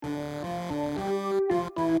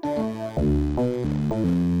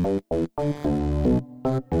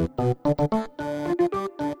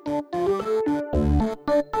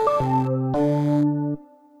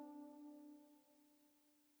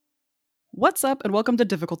What's up, and welcome to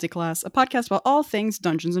Difficulty Class, a podcast about all things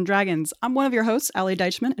Dungeons & Dragons. I'm one of your hosts, Allie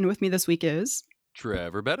Deichman, and with me this week is...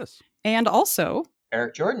 Trevor Bettis. And also...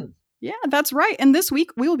 Eric Jordan. Yeah, that's right. And this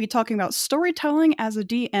week, we will be talking about storytelling as a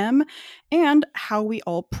DM and how we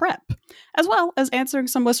all prep, as well as answering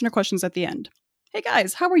some listener questions at the end. Hey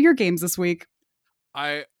guys, how were your games this week?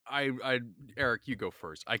 Eric, you go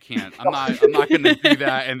first. I can't. I'm not going to do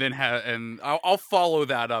that, and then I'll follow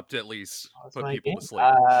that up to at least put people to sleep.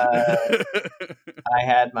 I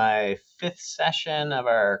had my 5th session of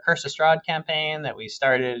our Curse of Strahd campaign that we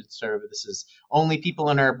started. This is only people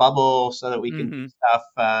in our bubble, so that we can do stuff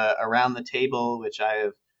around the table, which I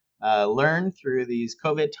have learned through these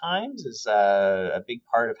COVID times is a big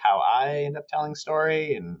part of how I end up telling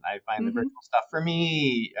story, and I find the virtual stuff for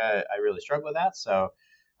me. I really struggle with that, so.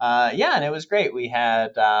 And it was great. We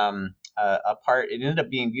had a part, it ended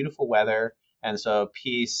up being beautiful weather. And so a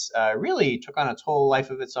piece really took on its whole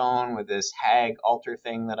life of its own with this hag altar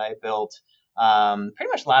thing that I built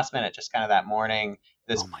pretty much last minute, just kind of that morning.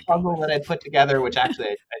 This puzzle that I put together, which actually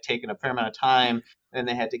I'd taken a fair amount of time. Then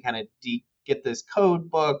they had to kind of get this code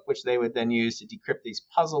book, which they would then use to decrypt these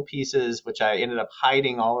puzzle pieces, which I ended up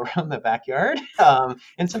hiding all around the backyard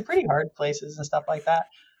in some pretty hard places and stuff like that.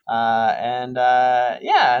 And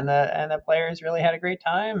the players really had a great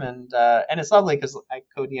time, and it's lovely because I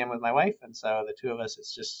co-DM with my wife, and so the two of us,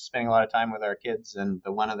 it's just spending a lot of time with our kids and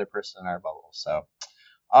the one other person in our bubble. So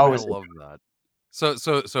always love that. So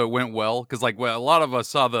it went well because a lot of us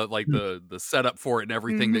saw the setup for it and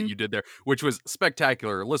everything that you did there, which was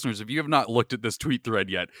spectacular. Listeners, if you have not looked at this tweet thread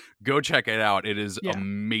yet, go check it out. It is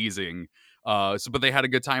amazing. But they had a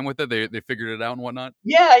good time with it. They figured it out and whatnot.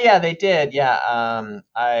 Yeah, they did. Yeah.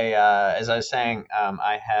 As I was saying,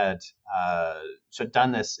 I had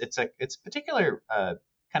done this. It's a particular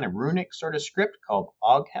kind of runic sort of script called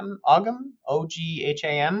Ogham, Ogham,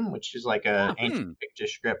 which is like a ancient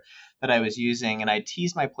Pictish script that I was using, and I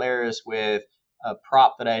teased my players with a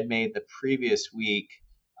prop that I had made the previous week,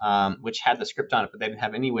 which had the script on it, but they didn't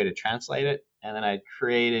have any way to translate it. And then I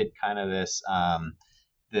created kind of this.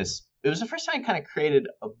 It was the first time I kind of created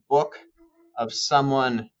a book of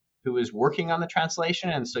someone who was working on the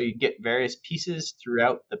translation. And so you get various pieces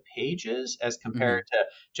throughout the pages as compared to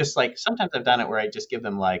just sometimes I've done it where I just give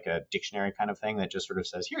them like a dictionary kind of thing that just sort of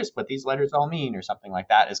says, here's what these letters all mean or something like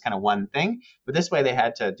that is kind of one thing. But this way they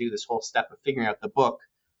had to do this whole step of figuring out the book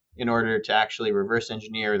in order to actually reverse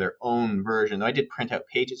engineer their own version. Though I did print out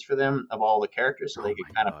pages for them of all the characters so they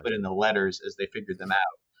could kind of put in the letters as they figured them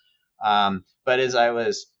out. But as I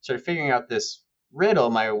was sort of figuring out this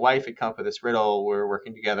riddle, my wife had come up with this riddle. We were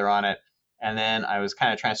working together on it. And then I was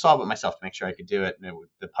kind of trying to solve it myself to make sure I could do it. And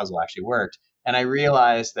the puzzle actually worked. And I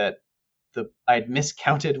realized that I'd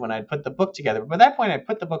miscounted when I'd put the book together. But by that point, I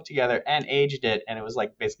put the book together and aged it. And it was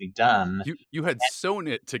basically done. You had sewn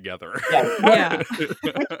it together. Yeah.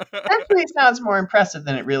 Actually, it sounds more impressive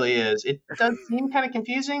than it really is. It does seem kind of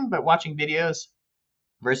confusing, but watching videos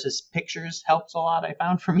versus pictures helps a lot, I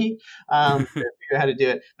found, for me to figure out how to do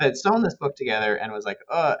it. But sewn this book together and was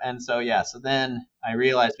so then I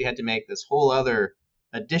realized we had to make this whole other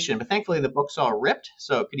edition. But thankfully, the book's all ripped,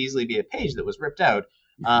 so it could easily be a page that was ripped out.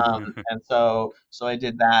 And so I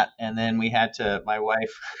did that, and then we had to, my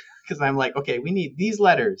wife, because I'm like, okay, we need these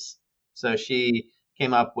letters. So she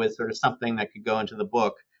came up with sort of something that could go into the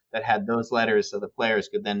book that had those letters so the players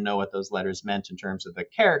could then know what those letters meant in terms of the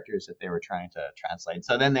characters that they were trying to translate.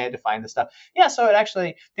 So then they had to find the stuff. Yeah, so it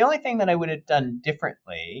actually, the only thing that I would have done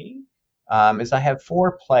differently is I have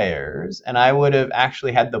 4 players, and I would have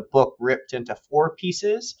actually had the book ripped into 4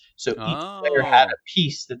 pieces. So each player had a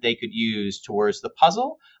piece that they could use towards the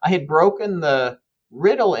puzzle. I had broken the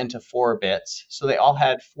riddle into 4 bits, so they all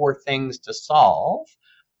had 4 things to solve.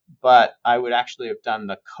 But I would actually have done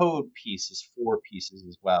the code pieces 4 pieces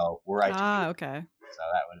as well. Okay. So that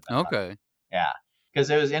would have been okay. Fun. Yeah, because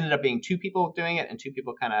it ended up being 2 people doing it and 2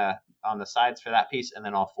 people kind of on the sides for that piece, and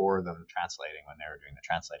then all 4 of them translating when they were doing the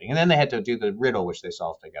translating. And then they had to do the riddle, which they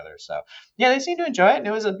solved together. So yeah, they seemed to enjoy it, and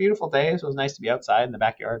it was a beautiful day. So it was nice to be outside in the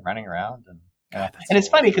backyard running around. And it's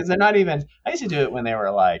funny because they're not even. I used to do it when they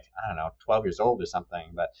were 12 years old or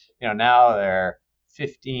something. But now they're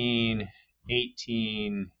 15.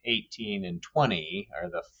 18, and 20 are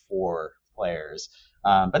the 4 players.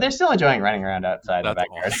 But they're still enjoying running around outside the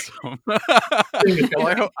backyard. Awesome.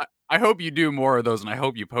 Well, I hope you do more of those, and I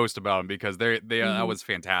hope you post about them because that Mhm. was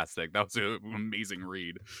fantastic. That was an amazing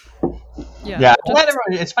read. Yeah.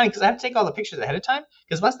 It's funny because I have to take all the pictures ahead of time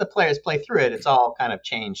because once the players play through it, it's all kind of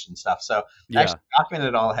changed and stuff. So I actually document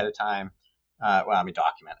it all ahead of time.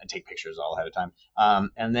 Document. I take pictures all ahead of time.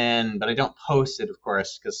 But I don't post it, of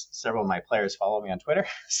course, because several of my players follow me on Twitter.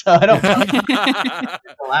 So I don't post it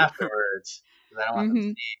until afterwards because I don't want them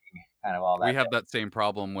seeing kind of all that. We have that same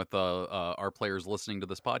problem with our players listening to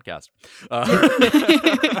this podcast.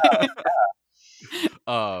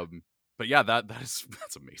 But yeah, that's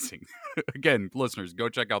amazing. Again, listeners, go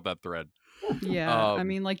check out that thread. Yeah, I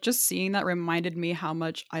mean, like, just seeing that reminded me how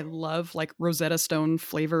much I love, like, Rosetta Stone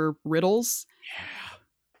flavor riddles. Yeah.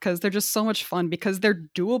 Because they're just so much fun because they're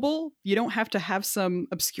doable. You don't have to have some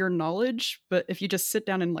obscure knowledge, but if you just sit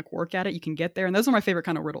down and like work at it, you can get there. And those are my favorite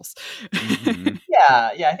kind of riddles. Mm-hmm.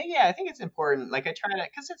 I think it's important. Like I try to,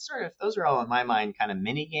 because it's sort of, those are all in my mind kind of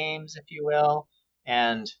mini games, if you will,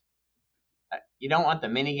 and you don't want the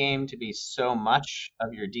mini game to be so much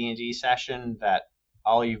of your D&D session that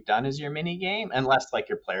all you've done is your mini game, unless like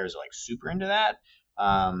your players are like super into that.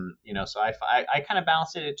 So I kind of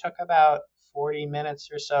balanced it. It took about 40 minutes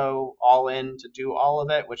or so all in to do all of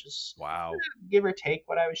it, which is give or take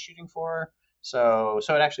what I was shooting for. So it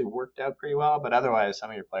actually worked out pretty well. But otherwise, some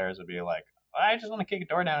of your players would be like, I just want to kick a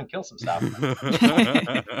door down and kill some stuff.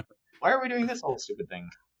 Why are we doing this whole stupid thing?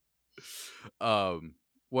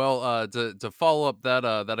 Well, to follow up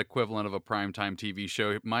that equivalent of a primetime TV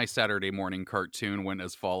show, my Saturday morning cartoon went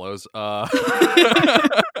as follows.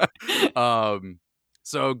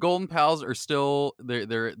 So Golden Pals are still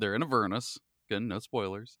they're in Avernus. Again, no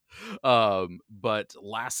spoilers. But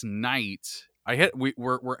last night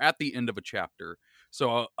we're at the end of a chapter.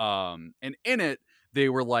 So and in it they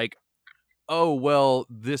were like, oh well,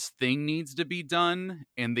 this thing needs to be done,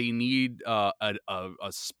 and they need a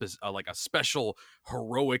special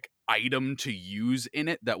heroic item to use in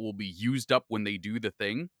it that will be used up when they do the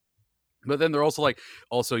thing. But then they're also like,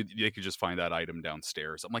 they could just find that item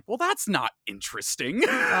downstairs. I'm like, well, that's not interesting.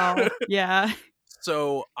 Oh, yeah.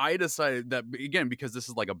 So I decided that, again, because this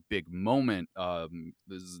is like a big moment,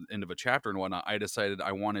 this is the end of a chapter and whatnot, I decided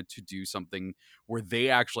I wanted to do something where they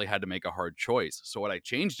actually had to make a hard choice. So what I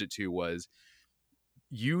changed it to was,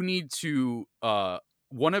 you need to,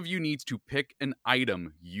 one of you needs to pick an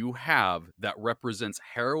item you have that represents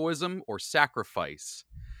heroism or sacrifice.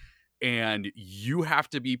 And you have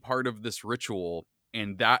to be part of this ritual,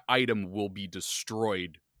 and that item will be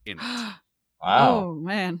destroyed in it. Wow. Oh,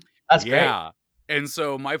 man. That's great. And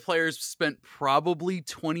so my players spent probably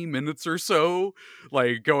 20 minutes or so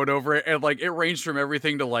like going over it, and like it ranged from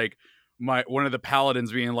everything to like one of the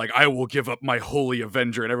paladins being like, I will give up my holy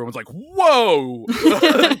avenger, and everyone's like, whoa,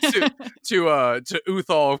 to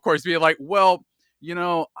Uthal, of course, being like, well, you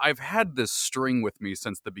know, I've had this string with me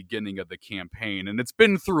since the beginning of the campaign, and it's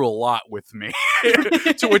been through a lot with me.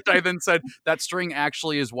 To which I then said, that string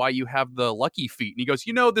actually is why you have the lucky feet. And he goes,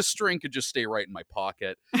 you know, this string could just stay right in my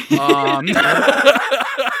pocket.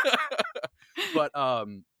 But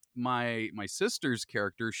my sister's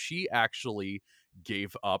character, she actually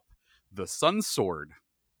gave up the sun sword.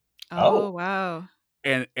 Oh, wow.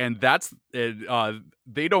 And that's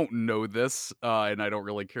they don't know this, and I don't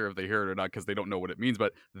really care if they hear it or not because they don't know what it means,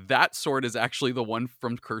 but that sword is actually the one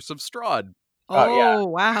from Curse of Strahd. Oh yeah.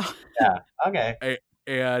 Wow. Yeah. Okay.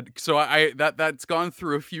 And so that's gone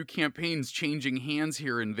through a few campaigns changing hands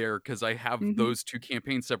here and there because I have those two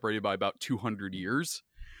campaigns separated by about 200 years.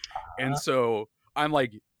 And so I'm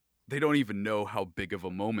like, they don't even know how big of a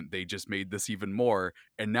moment they just made this even more.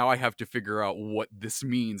 And now I have to figure out what this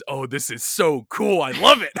means. Oh, this is so cool. I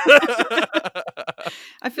love it.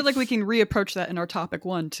 I feel like we can reapproach that in our topic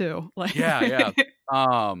 1 too. Like, yeah.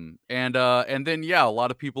 And then, yeah, a lot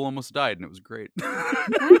of people almost died and it was great.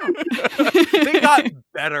 They got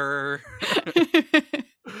better.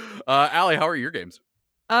 Allie, how are your games?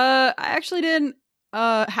 I actually didn't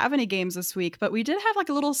have any games this week, but we did have like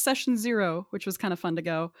a little session 0, which was kind of fun to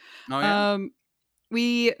go. Oh, yeah?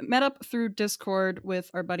 We met up through Discord with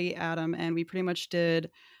our buddy Adam, and we pretty much did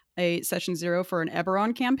a session 0 for an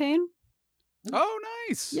Eberron campaign. Oh,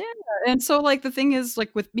 nice. Yeah. And so like the thing is,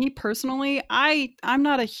 like with me personally, I'm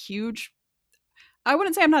not a huge, I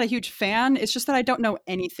wouldn't say I'm not a huge fan. It's just that I don't know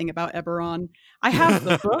anything about Eberron. I have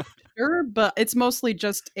the book, sure, but it's mostly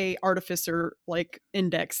just a artificer like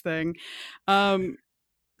index thing.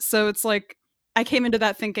 So it's like I came into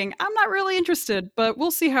that thinking I'm not really interested, but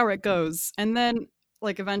we'll see how it goes. And then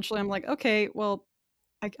like eventually I'm like, okay, well,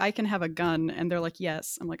 I can have a gun. And they're like,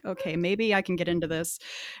 yes. I'm like, okay, maybe I can get into this.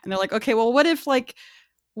 And they're like, okay, well, what if like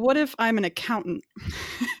what if I'm an accountant?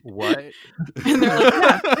 What? And they're like,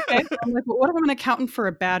 yeah, okay. I'm like, well, what if I'm an accountant for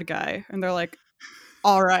a bad guy? And they're like,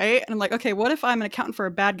 all right. And I'm like, okay, what if I'm an accountant for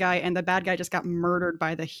a bad guy and the bad guy just got murdered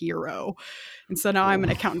by the hero? And so now I'm an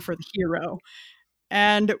accountant for the hero.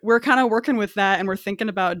 And we're kind of working with that and we're thinking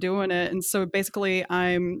about doing it. And so basically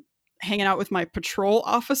I'm hanging out with my patrol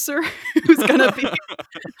officer who's going to be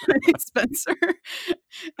Spencer.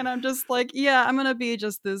 And I'm just like, yeah, I'm going to be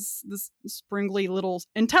just this springly little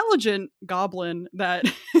intelligent goblin that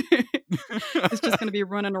is just going to be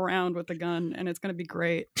running around with a gun and it's going to be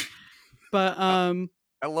great. But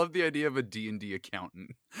I love the idea of a D&D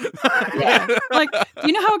accountant. Yeah. Like, do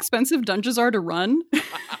you know how expensive dungeons are to run?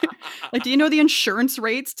 Like, do you know the insurance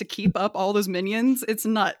rates to keep up all those minions? It's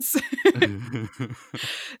nuts.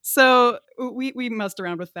 So we messed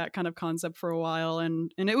around with that kind of concept for a while,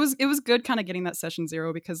 and it was good kind of getting that session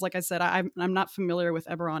 0 because, like I said, I'm not familiar with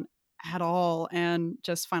Eberron at all, and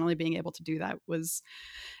just finally being able to do that was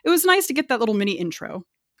nice to get that little mini intro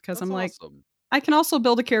because That's I'm like, awesome. I can also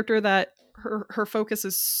build a character that her focus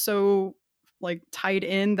is so like tied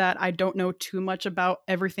in that I don't know too much about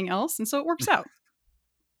everything else, and so it works out.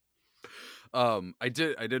 I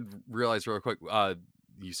did realize real quick.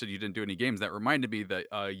 You said you didn't do any games. That reminded me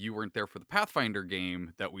that you weren't there for the Pathfinder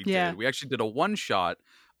game that we Yeah. did. We actually did a one shot.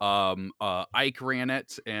 Ike ran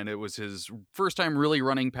it, and it was his first time really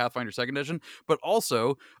running Pathfinder 2nd Edition. But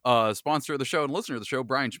also, sponsor of the show and listener of the show,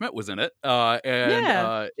 Brian Schmidt, was in it,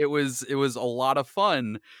 it was a lot of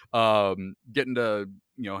fun. Getting to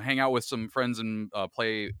hang out with some friends and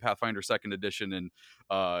play Pathfinder 2nd Edition and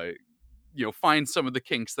find some of the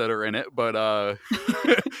kinks that are in it, but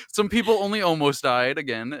some people only almost died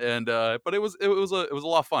again, and but it was a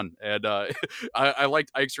lot of fun, and I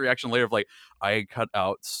liked Ike's reaction later of like, I cut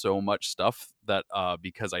out so much stuff that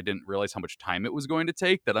because I didn't realize how much time it was going to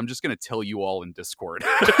take, that I'm just going to tell you all in Discord.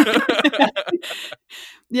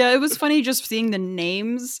 Yeah, it was funny just seeing the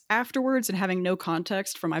names afterwards and having no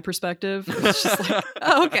context from my perspective. It's just like,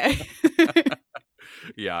 oh, okay.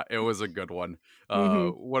 Yeah, it was a good one.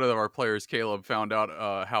 One of our players, Caleb, found out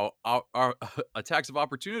how our attacks of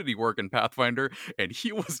opportunity work in Pathfinder, and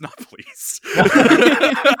he was not pleased.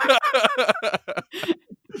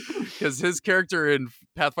 Because his character in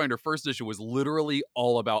Pathfinder 1st Edition was literally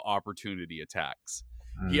all about opportunity attacks.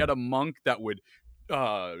 He had a monk that would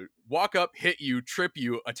walk up, hit you, trip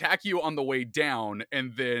you, attack you on the way down,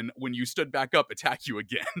 and then when you stood back up, attack you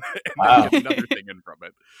again, and then get another thing in from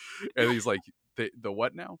it. And he's like, the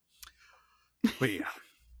what now? But yeah.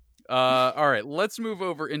 All right, let's move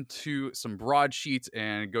over into some broadsheets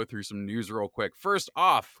and go through some news real quick. First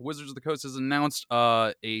off, Wizards of the Coast has announced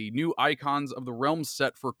a new Icons of the Realm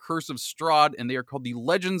set for Curse of Strahd, and they are called the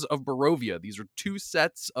Legends of Barovia. These are 2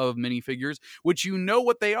 sets of minifigures, which you know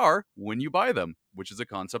what they are when you buy them, which is a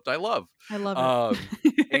concept I love. I love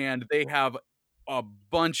it. And they have a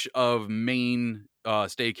bunch of main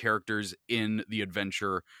stay characters in the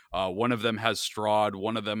adventure. One of them has Strahd,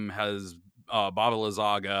 one of them has Baba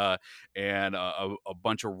Lysaga, and a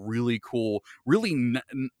bunch of really cool, really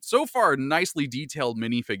so far nicely detailed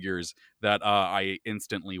minifigures that I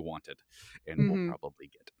instantly wanted and will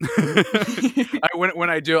probably get. When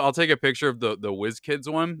I do, I'll take a picture of the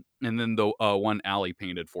WizKids one and then the one Allie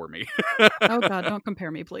painted for me. Oh God, don't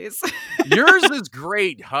compare me, please. Yours is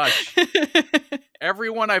great. Hush.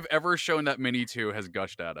 Everyone I've ever shown that mini to has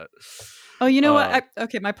gushed at it. Oh, you know what?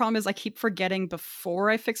 Okay, my problem is I keep forgetting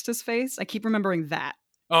before I fixed his face. I keep remembering that.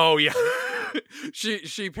 Oh yeah.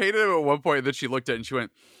 she painted him at one point, and then she looked at it and she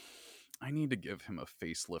went, I need to give him a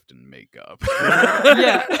facelift and makeup.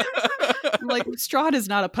 Yeah. Like, Strahd is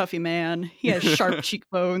not a puffy man. He has sharp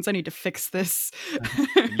cheekbones. I need to fix this.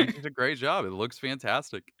 You did a great job. It looks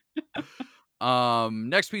fantastic.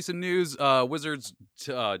 Next piece of news, Wizards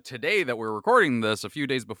today that we're recording this, a few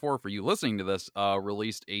days before for you listening to this,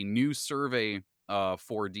 released a new survey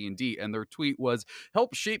for D&D, and their tweet was,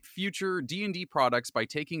 help shape future D&D products by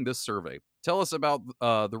taking this survey. Tell us about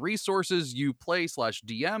the resources you play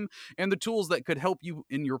 /DM and the tools that could help you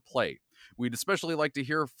in your play. We'd especially like to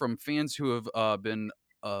hear from fans who have been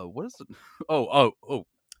what is it?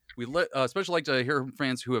 We'd especially like to hear from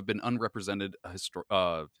fans who have been unrepresented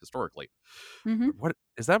historically. What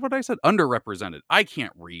is that? What I said? Underrepresented. I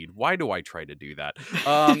can't read. Why do I try to do that?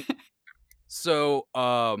 So,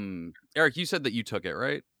 Eric, you said that you took it,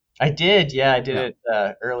 right? I did. Yeah, I did it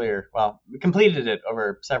earlier. Well, we completed it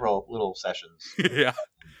over several little sessions. Yeah,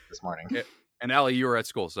 this morning. And Allie, you were at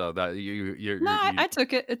school, so that I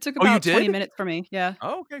took it. It took about 20 minutes for me. Yeah.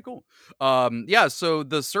 Oh, okay, cool. Yeah. So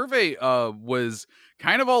the survey was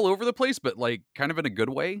kind of all over the place, but like kind of in a good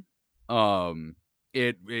way.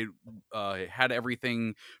 It had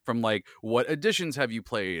everything from like, what editions have you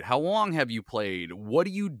played? How long have you played? What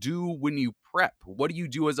do you do when you prep? What do you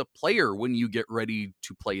do as a player when you get ready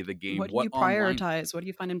to play the game? What do you online prioritize? What do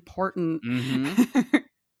you find important?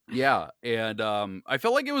 Yeah, and I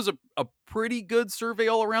felt like it was a pretty good survey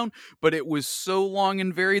all around, but it was so long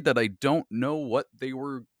and varied that I don't know what they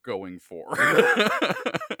were going for.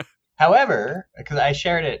 However, because I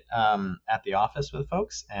shared it at the office with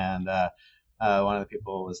folks, and one of the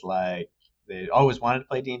people was like, they always wanted to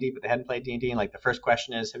play D&D, but they hadn't played D&D. And like the first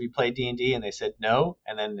question is, have you played D&D? And they said no.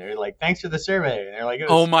 And then they're like, thanks for the survey. And they're like,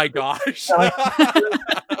 oh my gosh. Like, it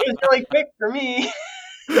was really quick for me.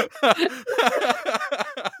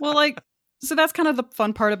 Well, like, so that's kind of the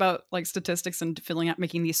fun part about like statistics and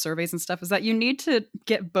making these surveys and stuff, is that you need to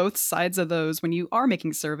get both sides of those when you are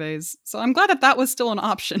making surveys. So I'm glad that was still an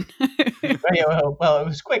option. Yeah, well, it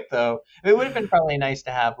was quick though. It would have been probably nice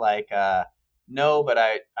to have like, no, but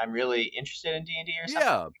I'm really interested in D&D or something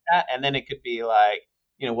like that. And then it could be like,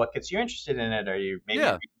 what gets you interested in it? Are you maybe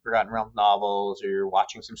reading Forgotten Realms novels, or you're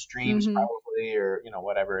watching some streams probably, or,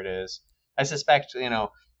 whatever it is. I suspect,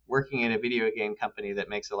 working in a video game company that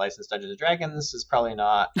makes a licensed Dungeons & Dragons is probably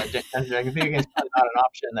not, Dungeons & Dragons video games is probably not an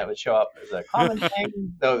option that would show up as a common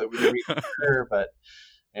thing, though that would be sure, but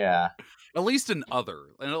yeah. At least an other,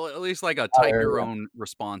 and at least like a type your own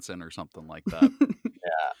response in or something like that.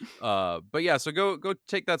 Yeah. But yeah, so go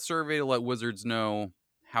take that survey to let Wizards know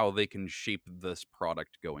how they can shape this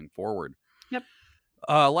product going forward. Yep.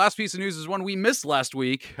 Last piece of news is one we missed last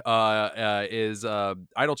week. Is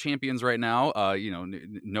Idle Champions right now?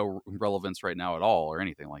 No relevance right now at all, or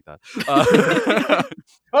anything like that.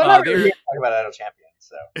 Well, not really talk about Idle Champions,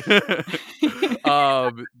 so.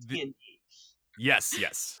 Yes.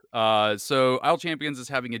 So Idle Champions is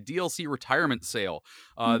having a DLC retirement sale.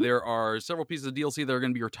 There are several pieces of DLC that are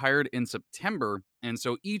going to be retired in September, and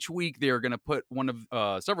so each week they are going to put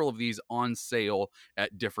several of these on sale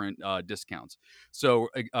at different discounts. So,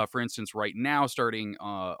 for instance, right now, starting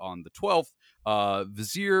on the 12th,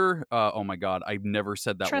 Vizier. Oh my God, I've never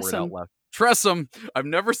said that word out loud. Tressum. I've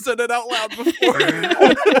never said it out loud before.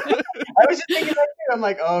 I was just thinking that too. I'm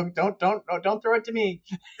like, oh, don't throw it to me.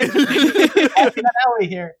 Alley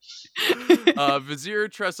here. Vizier,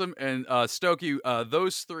 Tressum, and Stokey.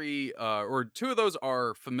 Those three, or two of those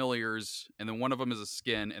are familiars, and then one of them is a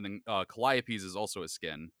skin, and then Calliope's is also a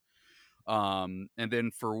skin. And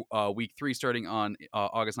then for week 3, starting on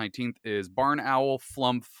August 19th, is Barn Owl,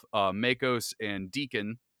 Flumph, Makos, and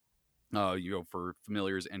Deacon. For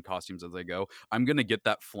familiars and costumes as I go. I'm gonna get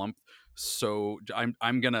that Flumph, so I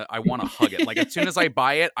want to hug it. Like as soon as I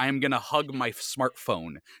buy it, I'm gonna hug my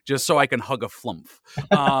smartphone just so I can hug a Flumph.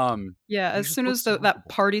 Yeah, as soon as that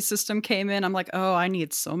party system came in, I'm like, oh, I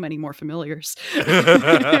need so many more familiars.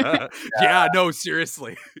 Yeah, no,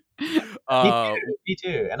 seriously. Me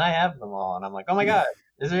too, and I have them all, and I'm like, oh my God,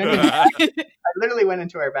 is there any? I literally went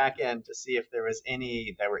into our back end to see if there was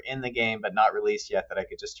any that were in the game but not released yet that I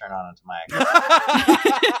could just turn on onto my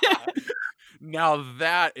account. Now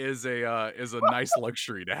that is a nice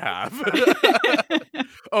luxury to have.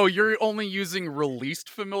 Oh, you're only using released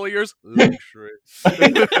familiars? Luxury.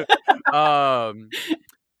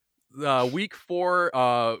 Week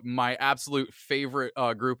 4, my absolute favorite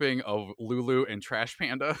grouping of Lulu and Trash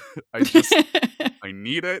Panda. I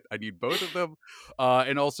need it. I need both of them.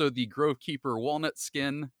 And also the Grove Keeper Walnut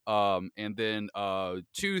skin. And then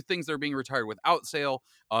 2 things that are being retired without sale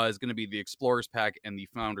is going to be the Explorers Pack and the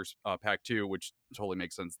Founders Pack 2, which totally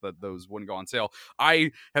makes sense that those wouldn't go on sale.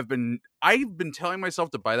 I've been telling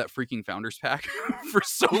myself to buy that freaking Founders Pack for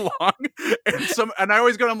so long. And I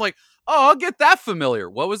always go, I'm like, oh, I'll get that familiar.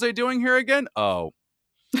 What was I doing here again? Oh.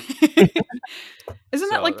 Isn't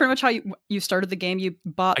that like pretty much how you started the game? You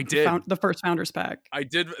bought the first Founders Pack. I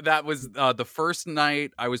did. That was the first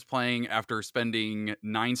night I was playing after spending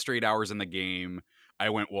 9 straight hours in the game. I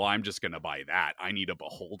went, well, I'm just going to buy that. I need a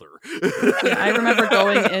beholder. Yeah, I remember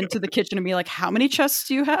going into the kitchen and being like, how many chests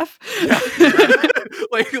do you have? Yeah.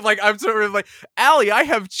 like I'm sort of like, Allie, I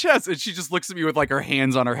have chests. And she just looks at me with like her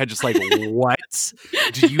hands on her head, just like, what?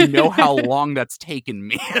 Do you know how long that's taken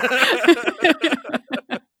me?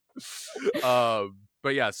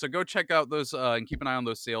 But yeah, so go check out those and keep an eye on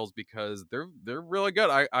those sales because they're really good.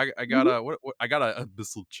 I got I got a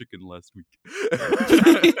Abyssal Chicken last week.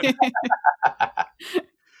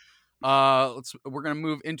 We're gonna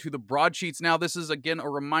move into the broadsheets now. This is again a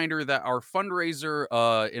reminder that our fundraiser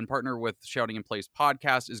in partner with Shouting in Place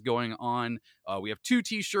podcast is going on. We have 2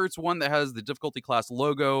 t-shirts, one that has the difficulty class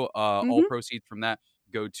logo, all proceeds from that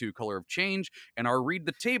go to Color of Change, and our Read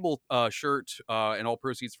the Table shirt and all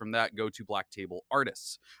proceeds from that go to Black Table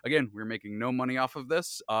Artists. Again, we're making no money off of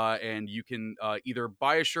this, and you can either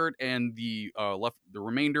buy a shirt and the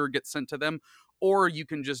remainder gets sent to them, or you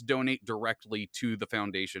can just donate directly to the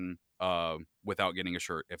foundation without getting a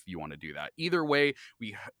shirt if you want to do that. Either way,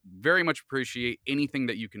 we very much appreciate anything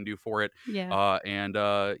that you can do for it. Yeah.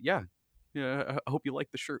 Yeah, I hope you like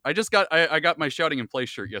the shirt. I got my Shouting in Place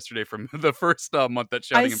shirt yesterday from the first month that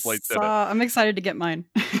Shouting in Place did it. I'm excited to get mine.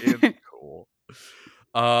 It's cool.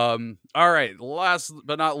 All right, last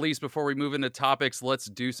but not least, before we move into topics, let's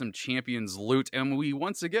do some Champions loot, and we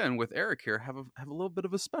once again with Eric here have a little bit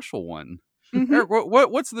of a special one. Mhm. Eric,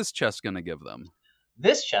 what's this chest gonna give them?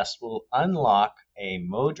 This chest will unlock a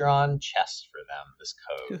Modron chest for them. This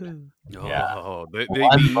code. Yeah. Oh,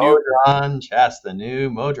 One Modron chest, the new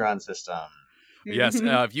Modron system. Yes,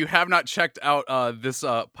 if you have not checked out this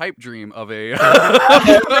pipe dream of a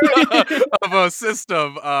of a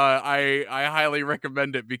system, I highly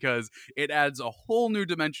recommend it because it adds a whole new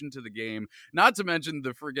dimension to the game. Not to mention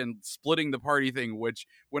the friggin' splitting the party thing, which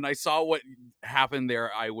when I saw what happened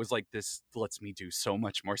there, I was like, this lets me do so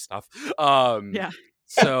much more stuff. Yeah.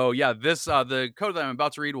 So yeah, this the code that I'm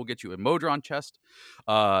about to read will get you a Modron chest.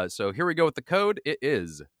 So here we go with the code. It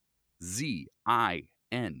is ZINC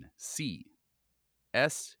SEMEINKY.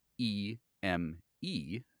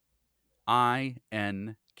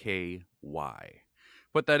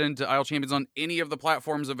 Put that into Isle Champions on any of the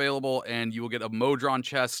platforms available, and you will get a Modron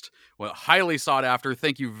chest. Well, highly sought after.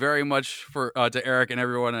 Thank you very much for to Eric and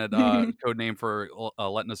everyone at Codename for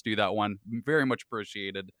letting us do that one. Very much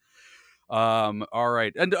appreciated. All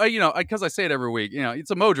right, and because I say it every week,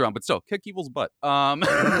 it's a Modron, but still, kick evil's butt.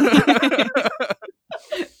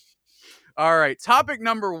 All right, topic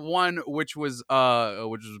number 1, which was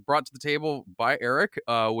brought to the table by Eric,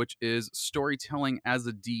 which is storytelling as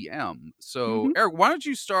a DM. So, Eric, why don't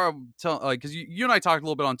you start because you and I talked a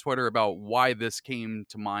little bit on Twitter about why this came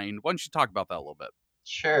to mind. Why don't you talk about that a little bit?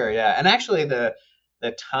 Sure, yeah, and actually the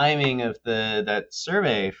timing of that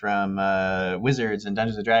survey from Wizards and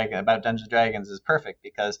Dungeons & Dragons is perfect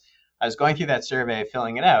because I was going through that survey,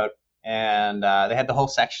 filling it out, and they had the whole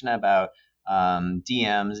section about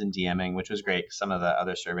DMs and DMing, which was great because some of the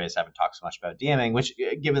other surveys haven't talked so much about DMing, which,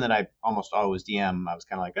 given that I almost always DM, I was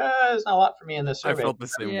kind of like, there's not a lot for me in this survey. I felt the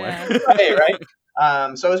same way. Right.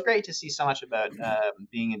 So it was great to see so much about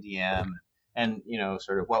being a DM and,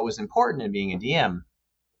 sort of what was important in being a DM.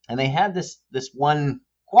 And they had this one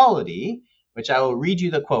quality, which I will read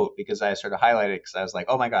you the quote because I sort of highlighted it because I was like,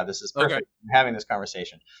 oh my God, this is perfect. Okay. We're having this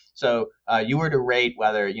conversation. So you were to rate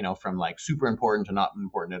whether, from like super important to not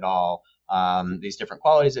important at all, these different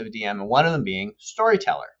qualities of a DM, and one of them being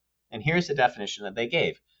storyteller. And here's the definition that they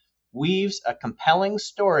gave. Weaves a compelling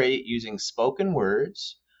story using spoken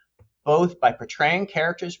words, both by portraying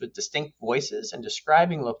characters with distinct voices and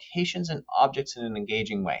describing locations and objects in an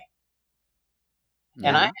engaging way. Mm-hmm.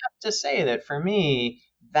 And I have to say that for me,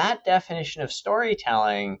 that definition of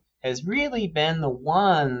storytelling has really been the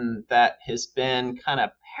one that has been kind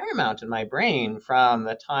of paramount in my brain from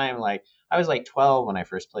the time, I was 12 when I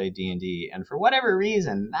first played D&D, and for whatever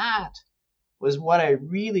reason, that was what I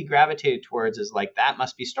really gravitated towards, is that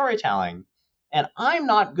must be storytelling. And I'm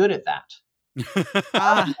not good at that.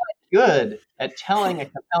 I'm not good at telling a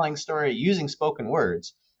compelling story using spoken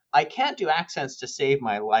words. I can't do accents to save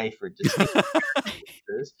my life or distinct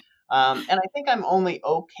characters. And I think I'm only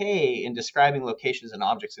okay in describing locations and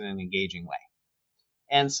objects in an engaging way.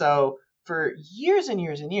 And so for years and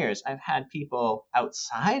years and years, I've had people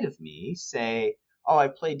outside of me say, oh, I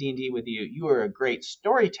played D&D with you. You are a great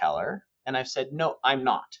storyteller. And I've said, no, I'm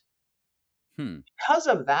not. Because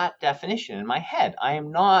of that definition in my head, I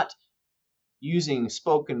am not using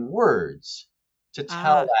spoken words to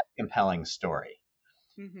tell that compelling story.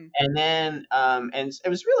 Mm-hmm. And then, and it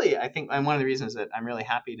was really, I think, one of the reasons that I'm really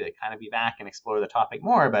happy to kind of be back and explore the topic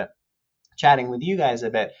more, but chatting with you guys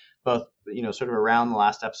a bit, both, sort of around the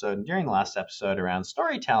last episode and during the last episode around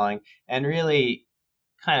storytelling, and really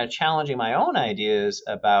kind of challenging my own ideas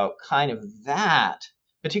about kind of that,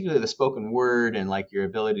 particularly the spoken word and your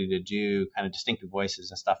ability to do kind of distinctive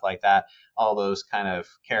voices and stuff like that, all those kind of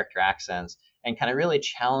character accents, and kind of really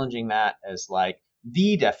challenging that as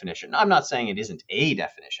the definition. I'm not saying it isn't a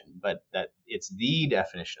definition, but that it's the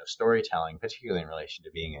definition of storytelling, particularly in relation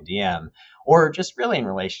to being a DM, or just really in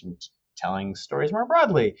relation to telling stories more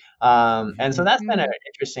broadly. And so that's been an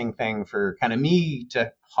interesting thing for kind of me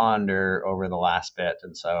to ponder over the last bit.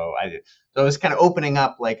 And so I was kind of opening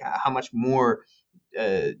up how much more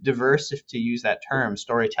diverse, if to use that term,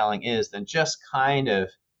 storytelling is than just kind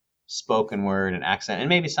of spoken word and accent, and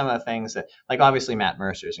maybe some of the things that, like, obviously Matt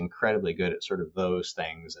Mercer is incredibly good at sort of those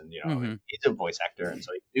things, and he's a voice actor, and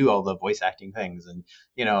so he can do all the voice acting things, and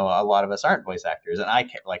a lot of us aren't voice actors, and I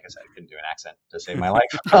can't, like I said, I couldn't do an accent to save my life,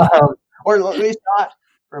 or at least not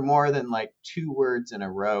for more than like 2 words in a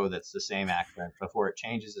row that's the same accent before it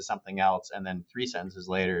changes to something else, and then 3 sentences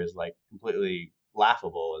later is like completely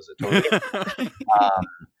laughable as a totally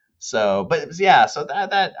so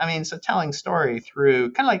that I mean, so telling story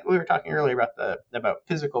through, kind of like we were talking earlier about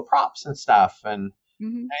physical props and stuff, and I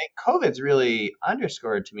think COVID's really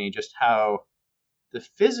underscored to me just how the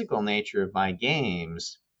physical nature of my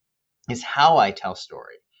games is how I tell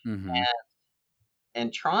story.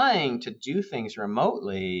 And trying to do things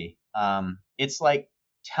remotely, it's like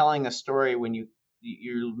telling a story when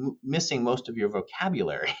you're missing most of your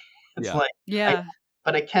vocabulary. It's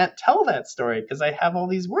but I can't tell that story because I have all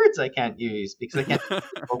these words I can't use because I can't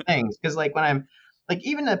do things. Because like when I'm like,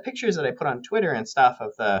 even the pictures that I put on Twitter and stuff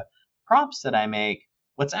of the props that I make,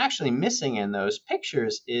 what's actually missing in those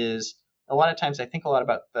pictures is a lot of times I think a lot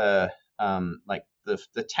about the like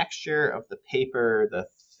the texture of the paper, the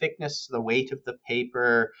thickness, the weight of the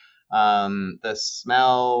paper, the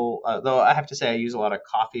smell. Though I have to say I use a lot of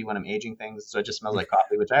coffee when I'm aging things, so it just smells like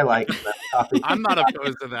coffee, which I like. I'm not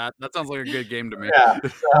opposed to that. That sounds like a good game to me. Yeah.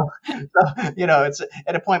 So it's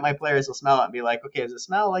at a point my players will smell it and be like, okay, does it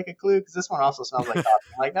smell like a clue? Because this one also smells like coffee.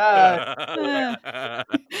 I'm like,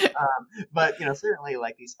 but certainly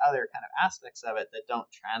like these other kind of aspects of it that don't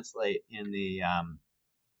translate in the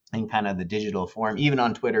in kind of the digital form, even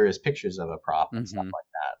on Twitter, as pictures of a prop and stuff like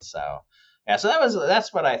that. So yeah, so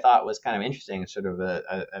that's what I thought was kind of interesting, sort of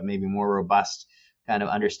a maybe more robust kind of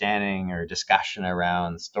understanding or discussion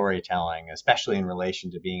around storytelling, especially in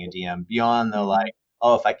relation to being a DM, beyond the like,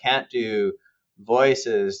 oh, if I can't do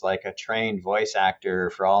voices like a trained voice actor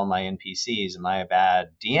for all my NPCs, am I a bad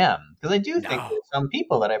DM? Because I do think there's some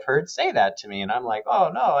people that I've heard say that to me, and I'm like,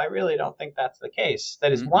 oh no, I really don't think that's the case.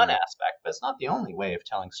 That is one aspect, but it's not the only way of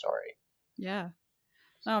telling story. Yeah.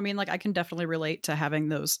 No, I mean, like, I can definitely relate to having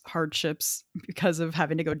those hardships because of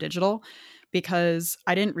having to go digital, because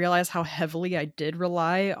I didn't realize how heavily I did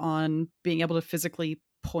rely on being able to physically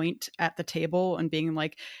point at the table and being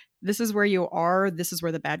like, this is where you are, this is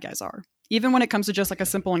where the bad guys are. Even when it comes to just like a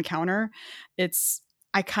simple encounter,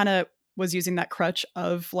 I kind of was using that crutch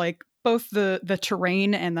of like both the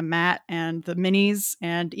terrain and the map and the minis.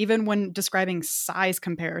 And even when describing size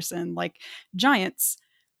comparison, like giants,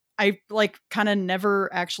 I like kind of never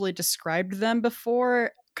actually described them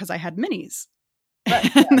before because I had minis. Right.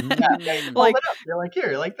 Yeah. Like, you're like,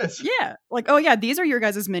 here, like this. Yeah. Like, oh yeah, these are your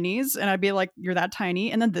guys' minis. And I'd be like, you're that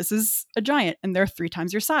tiny. And then this is a giant and they're 3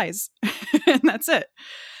 times your size. And that's it.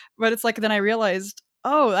 But it's like, then I realized,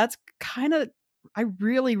 oh, that's kind of, I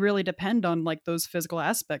really, really depend on like those physical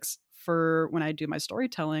aspects for when I do my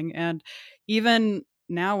storytelling. And even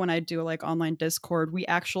now when I do like online Discord, we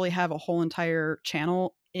actually have a whole entire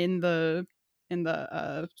channel in the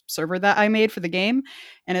server that I made for the game.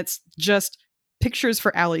 And it's just pictures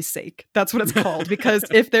for Allie's sake. That's what it's called. Because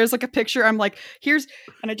if there's like a picture, I'm like, and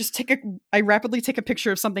I rapidly take a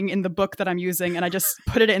picture of something in the book that I'm using and I just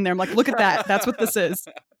put it in there. I'm like, look at that. That's what this is.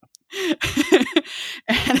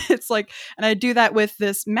 And it's like, and I do that with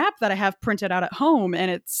this map that I have printed out at home.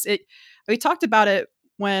 And we talked about it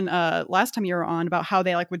when last time you were on, about how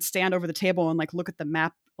they like would stand over the table and like look at the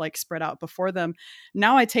map like spread out before them.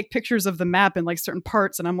 Now I take pictures of the map in like certain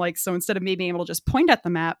parts, and I'm like, so instead of me being able to just point at the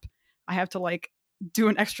map, I have to like do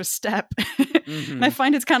an extra step. And I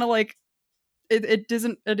find it's kind of like it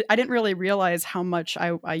doesn't. I didn't really realize how much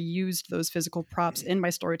I used those physical props in my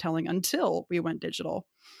storytelling until we went digital.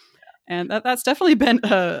 And that's definitely been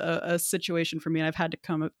a situation for me. And I've had to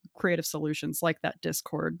come up with creative solutions like that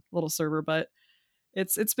Discord little server, but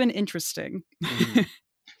it's been interesting.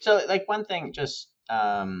 So like one thing, just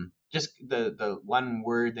the one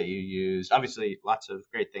word that you used, obviously lots of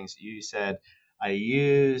great things that you said. I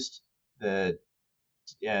used the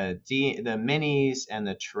minis and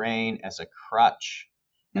the terrain as a crutch,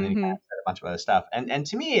 and then you kind of said a bunch of other stuff. And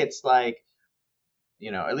to me, it's like,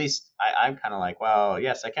 at least I'm kind of like, well,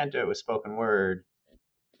 yes, I can't do it with spoken word,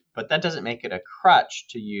 but that doesn't make it a crutch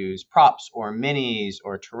to use props or minis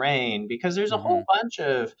or terrain, because there's a whole bunch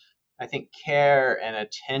of, I think, care and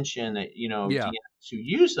attention that, DMs who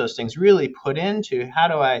use those things really put into how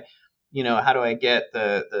do I get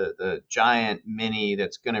the giant mini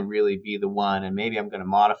that's going to really be the one, and maybe I'm going to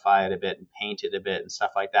modify it a bit and paint it a bit and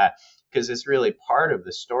stuff like that, because it's really part of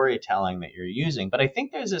the storytelling that you're using. But I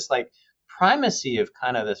think there's this like primacy of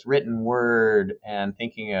kind of this written word, and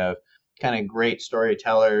thinking of kind of great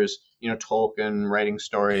storytellers, Tolkien writing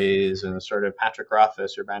stories and sort of Patrick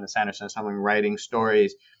Rothfuss or Brandon Sanderson or someone writing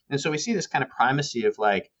stories. And so we see this kind of primacy of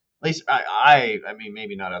like, at least I mean,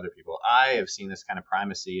 maybe not other people. I have seen this kind of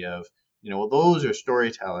primacy of, well, those are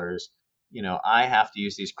storytellers. I have to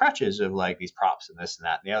use these crutches of like these props and this and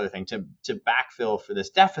that and the other thing to backfill for this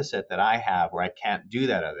deficit that I have where I can't do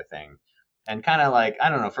that other thing. And kind of like, I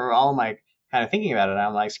don't know, for all my kind of thinking about it,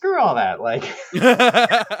 I'm like, screw all that. Like,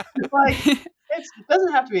 like it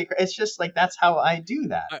doesn't have to be. It's just like that's how I do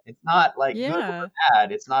that. It's not like good or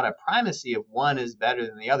bad. It's not a primacy of one is better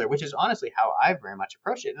than the other, which is honestly how I very much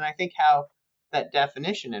approach it. And I think how that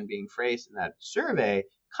definition and being phrased in that survey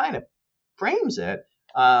kind of frames it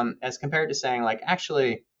as compared to saying like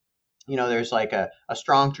actually, there's like a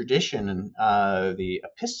strong tradition in the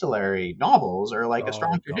epistolary novels or like a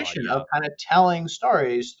strong tradition of kind of telling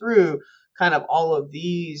stories through kind of all of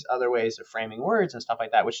these other ways of framing words and stuff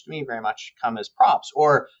like that, which to me very much come as props,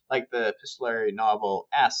 or like the epistolary novel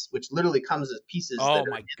S, which literally comes as pieces that are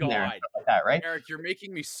in there and stuff like that, right? Eric, you're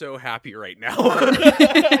making me so happy right now.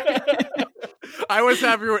 I was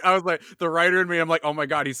happy. I was like, the writer in me, I'm like, oh my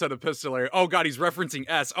God, he said epistolary. Oh God, he's referencing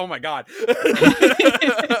S. Oh my God.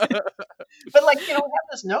 But like, we have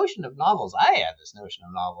this notion of novels. I have this notion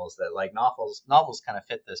of novels that like novels kind of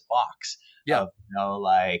fit this box of,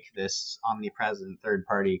 like this omnipresent third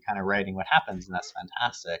party kind of writing what happens. And that's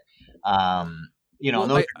fantastic.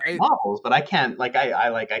 Those are great novels, but I can't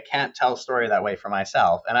I can't tell a story that way for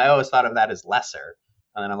myself. And I always thought of that as lesser.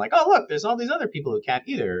 And then I'm like, oh, look, there's all these other people who can't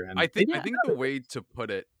either. And I think the way to put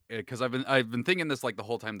it, because I've been thinking this like the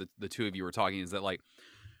whole time that the two of you were talking, is that like,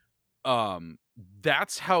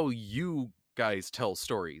 that's how you guys tell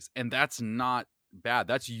stories, and that's not bad.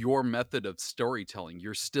 That's your method of storytelling.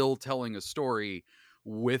 You're still telling a story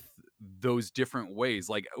with those different ways.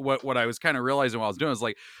 Like what I was kind of realizing while I was doing is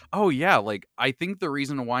like, oh yeah, like I think the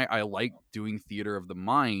reason why I like doing theater of the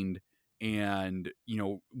mind and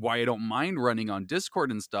why I don't mind running on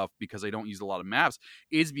Discord and stuff, because I don't use a lot of maps,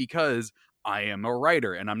 is because I am a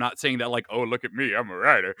writer. And I'm not saying that like, oh, look at me, I'm a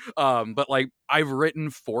writer. But like I've written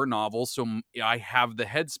 4 novels, so I have the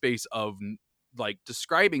headspace of like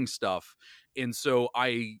describing stuff. And so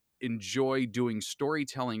I enjoy doing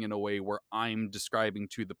storytelling in a way where I'm describing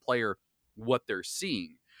to the player what they're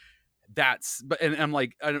seeing. And I'm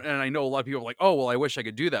like, and I know a lot of people are like, oh, well, I wish I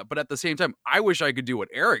could do that. But at the same time, I wish I could do what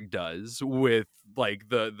Eric does with like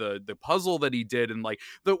the puzzle that he did. And like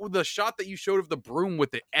the shot that you showed of the broom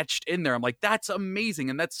with it etched in there. I'm like, that's amazing.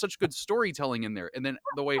 And that's such good storytelling in there. And then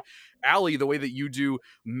the way Allie, the way that you do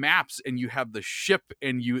maps and you have the ship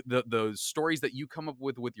and the stories that you come up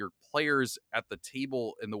with your players at the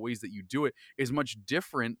table and the ways that you do it is much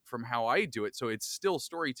different from how I do it. So it's still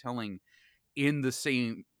storytelling in the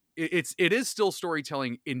same, it is still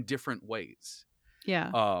storytelling in different ways.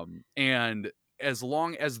 Yeah. And as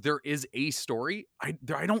long as there is a story, I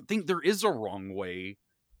don't think there is a wrong way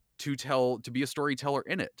to be a storyteller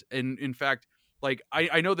in it. And in fact, like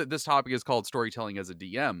I know that this topic is called storytelling as a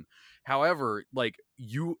DM. However, like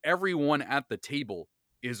everyone at the table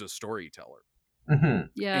is a storyteller. Mm-hmm.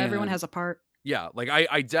 Yeah, and everyone has a part. Yeah, like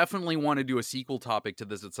I definitely want to do a sequel topic to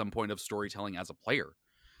this at some point of storytelling as a player.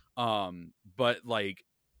 But like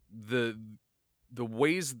the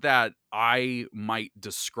ways that I might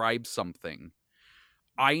describe something,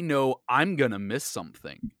 I know I'm gonna miss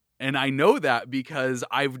something. And I know that because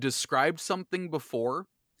I've described something before,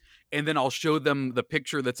 and then I'll show them the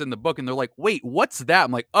picture that's in the book, and they're like, wait, what's that?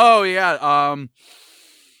 I'm like, oh yeah,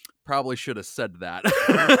 probably should have said that.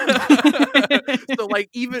 So like,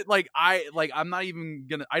 even like I'm not even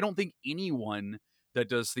gonna, I don't think anyone that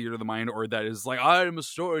does theater of the mind, or that is like, I'm a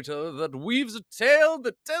storyteller that weaves a tale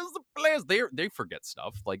that tells the players, they forget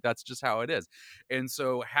stuff. Like that's just how it is. And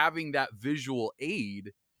so having that visual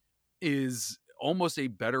aid is almost a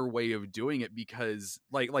better way of doing it, because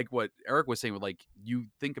like what Eric was saying with like, you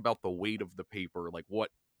think about the weight of the paper, like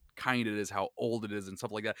what kind it is, how old it is, and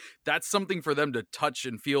stuff like that. That's something for them to touch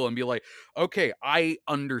and feel and be like, okay, I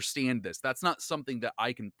understand this. That's not something that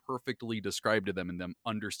I can perfectly describe to them and them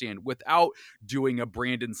understand without doing a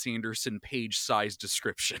Brandon Sanderson page size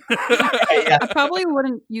description. I probably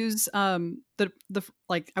wouldn't use the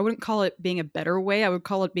like, I wouldn't call it being a better way. I would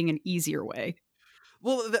call it being an easier way.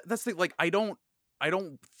 Well, that's the like, I don't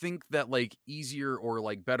think that like easier or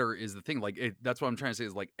like better is the thing. Like that's what I'm trying to say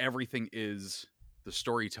is like everything is the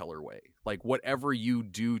storyteller way. Like whatever you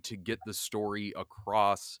do to get the story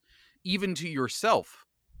across, even to yourself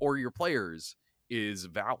or your players, is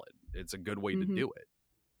valid. It's a good way to do it.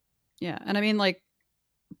 Yeah. And I mean, like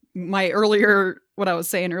what I was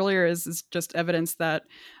saying earlier is just evidence that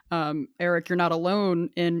Eric, you're not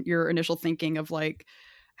alone in your initial thinking of like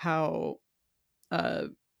how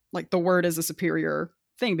like the word is a superior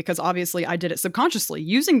thing, because obviously I did it subconsciously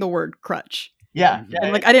using the word crutch. Yeah,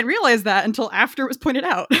 and like I didn't realize that until after it was pointed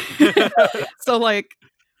out. So like,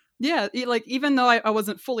 yeah, like even though I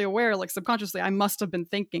wasn't fully aware, like subconsciously I must have been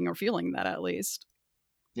thinking or feeling that at least.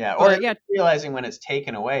 Yeah, or But, yeah, realizing when it's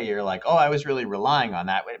taken away, you're like, oh, I was really relying on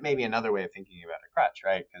that. It may be another way of thinking about a crutch,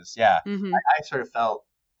 right? Because mhm. I sort of felt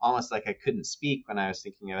almost like I couldn't speak when I was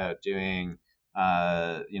thinking about doing,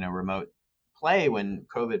 remote play when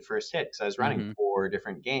COVID first hit, because I was running 4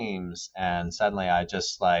 different games, and suddenly I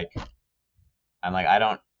just like, I'm like, I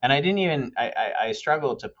don't, and I didn't even, I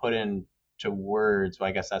struggled to put into words. Well,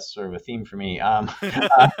 I guess that's sort of a theme for me.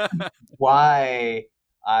 Why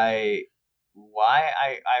I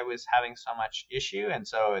I was having so much issue, and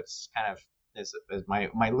so it's kind of as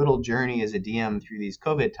my little journey as a DM through these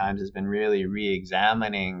COVID times has been really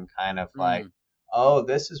re-examining kind of like, oh,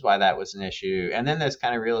 this is why that was an issue, and then this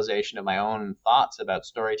kind of realization of my own thoughts about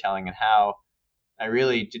storytelling and how I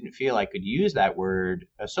really didn't feel I could use that word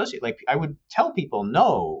associate. Like I would tell people,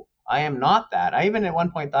 no, I am not that. I even at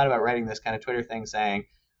one point thought about writing this kind of Twitter thing saying,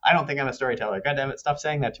 I don't think I'm a storyteller. God damn it, stop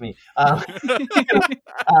saying that to me.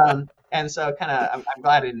 And so kind of, I'm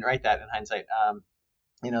glad I didn't write that in hindsight.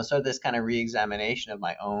 So this kind of re-examination of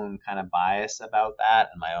my own kind of bias about that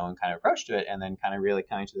and my own kind of approach to it, and then kind of really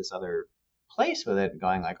coming to this other place with it and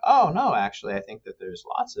going like, oh no, actually, I think that there's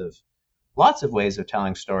lots of ways of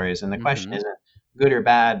telling stories, and the question isn't good or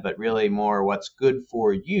bad, but really more what's good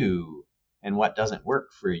for you and what doesn't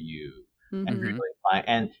work for you. And really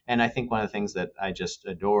and I think one of the things that I just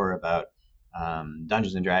adore about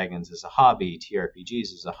Dungeons and Dragons as a hobby,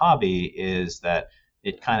 TRPGs as a hobby, is that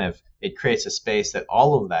it creates a space that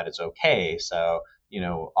all of that is okay. So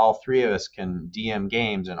all 3 of us can DM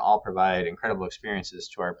games and all provide incredible experiences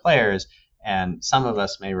to our players, and some of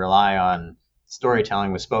us may rely on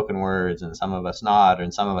storytelling with spoken words, and some of us not,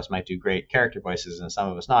 and some of us might do great character voices and some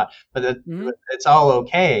of us not, but it's all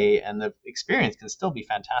okay, and the experience can still be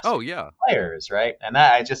fantastic. Oh yeah, for players, right? And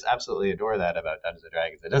that I just absolutely adore that about Dungeons and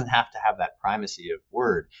Dragons. It doesn't have to have that primacy of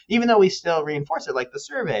word, even though we still reinforce it. Like the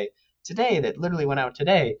survey today that literally went out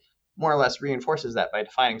today more or less reinforces that by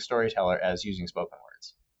defining storyteller as using spoken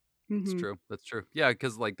words. That's true. Yeah,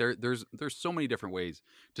 because like there's so many different ways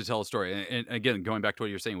to tell a story, and again, going back to what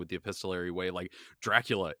you're saying with the epistolary way, like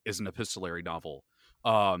Dracula is an epistolary novel,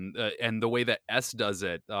 and the way that S does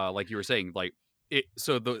it, like you were saying, like it.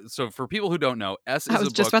 So for people who don't know, S is I was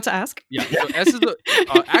a just book. about to ask. Yeah, so S is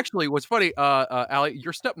actually what's funny, Allie,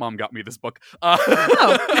 your stepmom got me this book.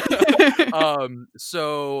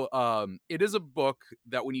 It is a book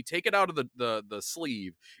that when you take it out of the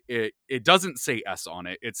sleeve, it doesn't say S on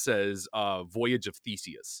it. It says Voyage of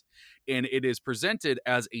Theseus, and it is presented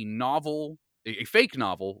as a novel, a fake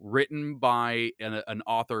novel written by an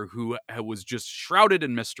author who was just shrouded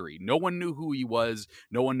in mystery. No one knew who he was.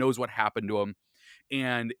 No one knows what happened to him.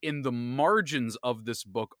 And in the margins of this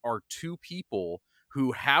book are 2 people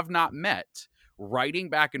who have not met, writing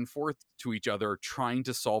back and forth to each other, trying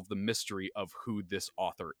to solve the mystery of who this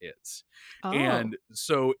author is. And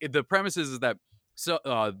so the premise is that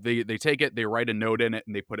they take it, they write a note in it,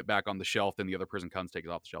 and they put it back on the shelf. Then the other person comes, takes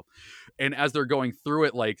it off the shelf. And as they're going through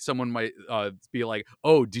it, like someone might be like,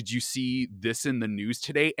 "Oh, did you see this in the news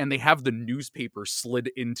today?" And they have the newspaper slid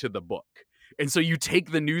into the book. And so you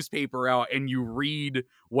take the newspaper out and you read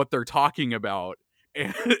what they're talking about.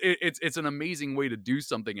 And it's an amazing way to do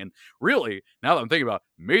something. And really, now that I'm thinking about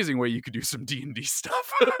it, amazing way you could do some D&D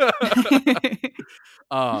stuff.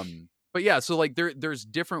 But yeah, so like there's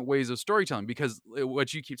different ways of storytelling, because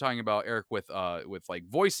what you keep talking about, Eric, with like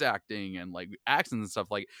voice acting and like accents and stuff,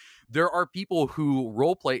 like there are people who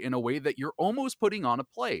role play in a way that you're almost putting on a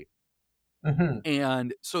play.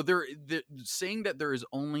 And so they're saying that there is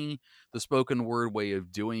only the spoken word way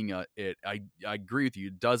of doing it. I agree with you.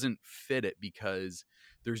 It doesn't fit it because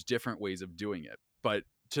there's different ways of doing it. But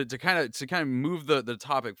to kind of move the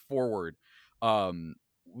topic forward, the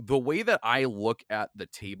way that I look at the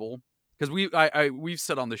table, because we've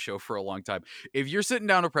said on the show for a long time, if you're sitting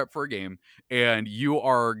down to prep for a game and you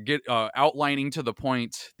are outlining to the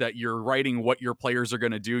point that you're writing what your players are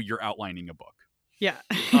going to do, you're outlining a book. Yeah.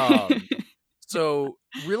 So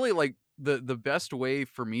really, like the best way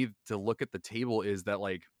for me to look at the table is that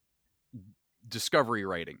like discovery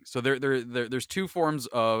writing. So there's 2 forms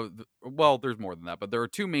of, well, there's more than that, but there are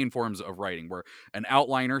 2 main forms of writing, where an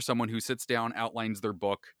outliner, someone who sits down, outlines their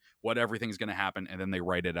book, what everything's going to happen, and then they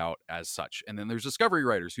write it out as such. And then there's discovery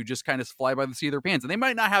writers who just kind of fly by the seat of their pants, and they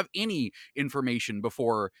might not have any information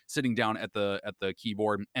before sitting down at the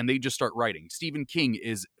keyboard, and they just start writing. Stephen King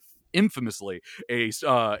is infamously a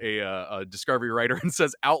Discovery writer and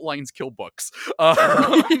says outlines kill books.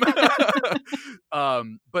 But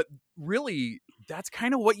really, that's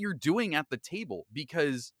kind of what you're doing at the table,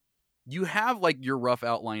 because you have like your rough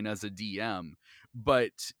outline as a DM,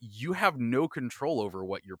 but you have no control over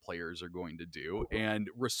what your players are going to do, and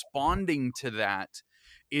responding to that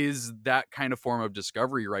is that kind of form of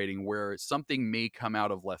discovery writing where something may come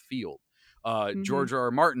out of left field. George R.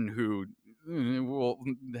 Martin, who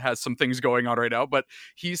has some things going on right now, but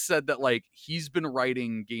he said that like he's been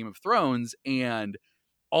writing Game of Thrones and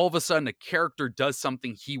all of a sudden a character does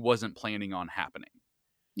something he wasn't planning on happening.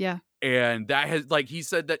 Yeah. And that has, like, he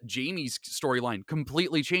said that Jaime's storyline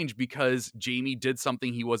completely changed because Jaime did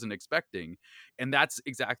something he wasn't expecting. And that's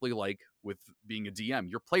exactly like with being a DM.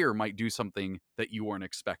 Your player might do something that you weren't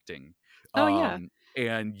expecting. Oh, yeah.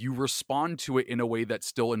 And you respond to it in a way that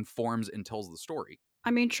still informs and tells the story. I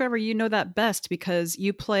mean, Trevor, you know that best because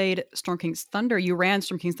you played Storm King's Thunder. You ran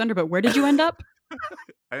Storm King's Thunder, but where did you end up?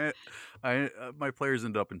 My players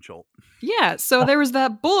end up in Chult. Yeah, so there was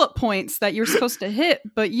that bullet points that you're supposed to hit,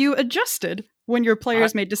 but you adjusted when your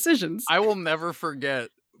players made decisions. I will never forget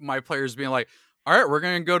my players being like, all right, we're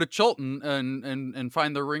going to go to Chult and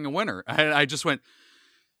find the Ring of Winter. I just went,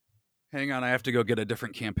 hang on, I have to go get a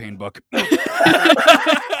different campaign book.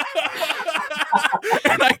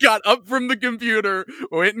 And I got up from the computer,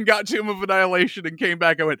 went and got Tomb of Annihilation, and came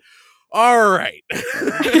back. I went, all right.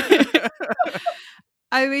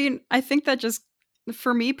 I mean, I think that just,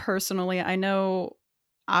 for me personally, I know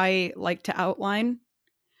I like to outline.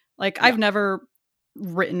 Like, yeah. I've never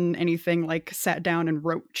written anything, like sat down and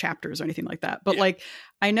wrote chapters or anything like that. But like,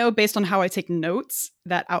 I know based on how I take notes,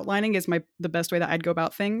 that outlining is the best way that I'd go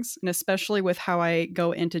about things. And especially with how I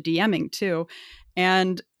go into DMing too.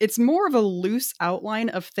 And it's more of a loose outline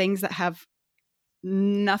of things that have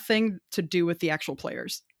nothing to do with the actual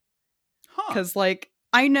players. Because like,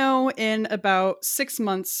 I know in about 6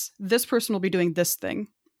 months, this person will be doing this thing.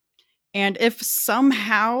 And if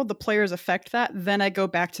somehow the players affect that, then I go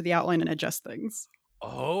back to the outline and adjust things.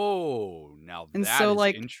 Oh, now and that so, is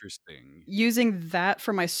like, interesting. Using that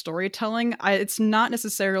for my storytelling, it's not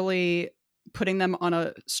necessarily putting them on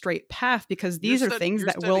a straight path, because these are things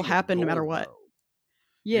that will happen no matter what. Though.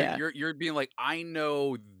 Yeah. You're being like, I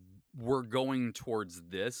know we're going towards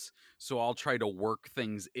this, so I'll try to work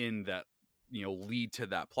things in that, lead to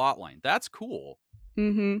that plot line. That's cool.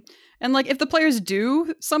 Mm-hmm. And like, if the players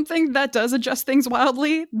do something that does adjust things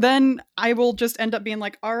wildly, then I will just end up being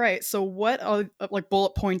like, all right, so what are like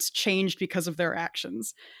bullet points changed because of their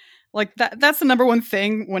actions? Like that's the number one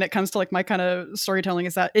thing when it comes to like my kind of storytelling,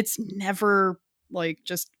 is that it's never like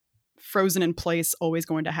just frozen in place, always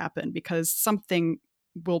going to happen, because something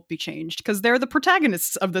will be changed, because they're the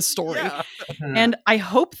protagonists of this story. Yeah. And I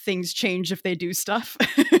hope things change if they do stuff,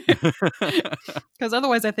 because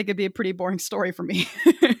otherwise I think it'd be a pretty boring story for me.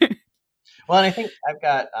 Well, and I think I've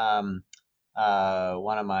got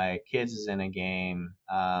one of my kids is in a game,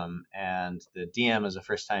 and the DM is a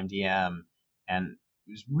first-time DM, and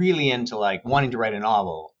was really into like wanting to write a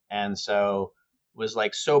novel, and so was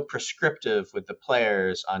like so prescriptive with the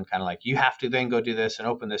players on kind of like, you have to then go do this and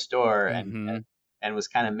open this door, and was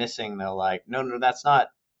kind of missing the like, no, that's not,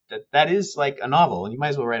 that is like a novel, and you might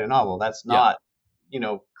as well write a novel. That's not,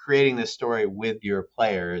 creating this story with your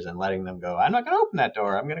players and letting them go, I'm not going to open that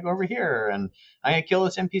door, I'm going to go over here, and I'm going to kill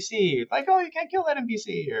this NPC. Like, oh, you can't kill that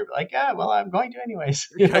NPC. Or like, yeah, well, I'm going to anyways.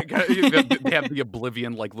 They have the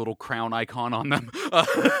Oblivion like little crown icon on them.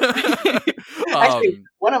 Actually,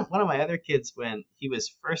 one of my other kids, when he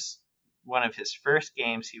was one of his first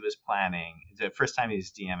games he was planning, the first time he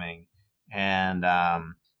was DMing, and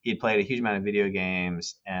he'd played a huge amount of video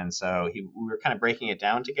games, and so we were kind of breaking it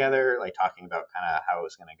down together, like talking about kind of how it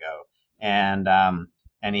was going to go.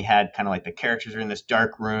 And he had kind of like the characters are in this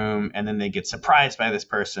dark room, and then they get surprised by this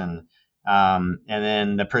person, and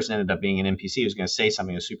then the person ended up being an NPC who's going to say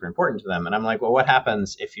something that's super important to them. And I'm like, well, what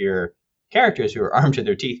happens if your characters, who are armed to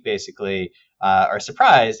their teeth basically, are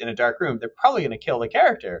surprised in a dark room? They're probably going to kill the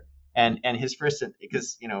character. And his first,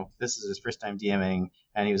 because this is his first time DMing,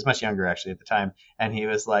 and he was much younger actually at the time, and he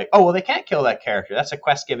was like, oh, well, they can't kill that character, that's a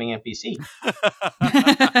quest giving NPC. He was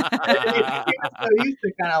so used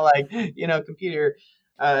to kind of like computer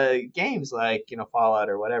games like Fallout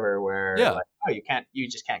or whatever, where like, oh, you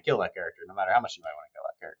just can't kill that character no matter how much you might want to kill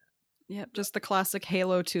that character. Yeah, just the classic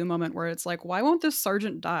Halo 2 moment where it's like, why won't this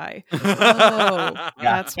sergeant die? Oh,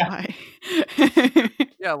 that's why.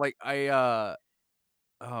 Yeah, like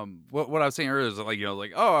what I was saying earlier is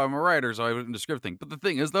like, oh, I'm a writer, so I have a descriptive thing. But the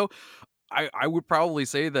thing is, though, I would probably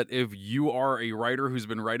say that if you are a writer who's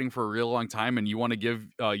been writing for a real long time and you want to give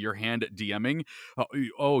your hand at DMing,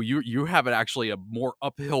 you have it actually a more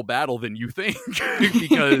uphill battle than you think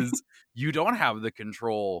because you don't have the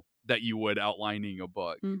control that you would outlining a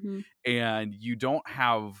book, and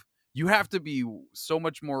you have to be so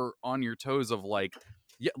much more on your toes of like,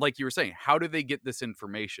 yeah, like you were saying, how do they get this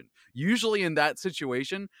information? Usually in that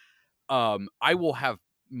situation, I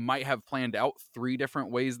might have planned out 3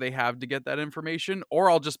 different ways they have to get that information, or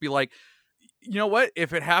I'll just be like, you know what?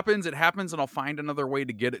 If it happens, it happens, and I'll find another way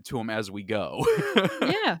to get it to them as we go.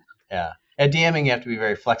 Yeah. Yeah. At DMing, you have to be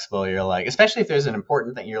very flexible. You're like, especially if there's an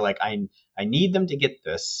important thing, you're like, I need them to get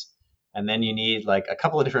this. And then you need like a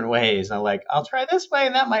couple of different ways. And I'm like, I'll try this way,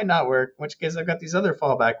 and that might not work. In which case, I've got these other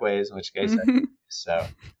fallback ways. In which case, so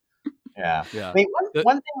yeah. Yeah. I mean,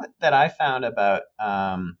 one thing that I found about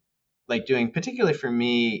like doing, particularly for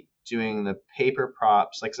me, doing the paper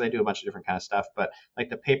props, like, 'cause I do a bunch of different kind of stuff, but like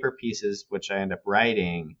the paper pieces, which I end up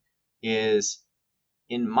writing, is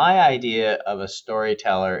in my idea of a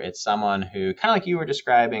storyteller, it's someone who, kind of like you were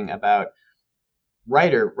describing about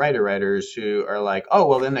writers who are like, oh,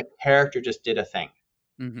 well, then the character just did a thing.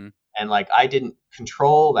 And like, I didn't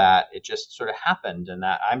control that. It just sort of happened. And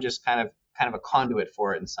that I'm just kind of a conduit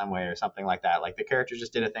for it in some way or something like that. Like the character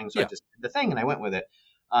just did a thing. So I just did the thing and I went with it.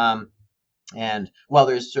 And while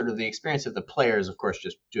there's sort of the experience of the players, of course,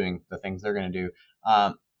 just doing the things they're going to do.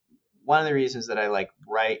 One of the reasons that I like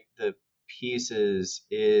write the pieces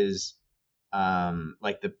is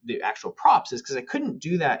like the actual props is because I couldn't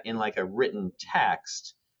do that in like a written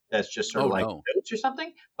text that's just sort of like notes or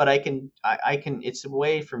something. But I can it's a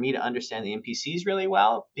way for me to understand the NPCs really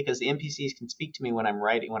well, because the NPCs can speak to me when I'm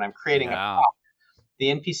creating a prop. The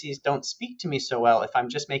NPCs don't speak to me so well if I'm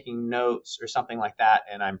just making notes or something like that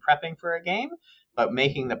and I'm prepping for a game. But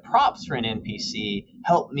making the props for an NPC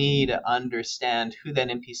help me to understand who that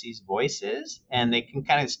NPC's voice is, and they can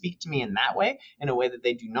kind of speak to me in that way, in a way that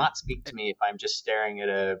they do not speak to me if I'm just staring at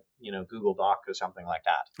a Google Doc or something like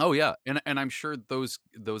that. Oh yeah, and I'm sure those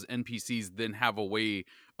NPCs then have a way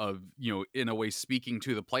of in a way speaking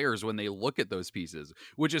to the players when they look at those pieces,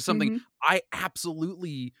 which is something I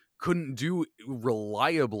absolutely couldn't do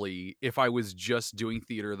reliably if I was just doing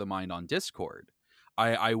Theater of the Mind on Discord.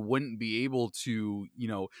 I wouldn't be able to,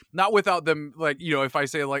 not without them, like, if I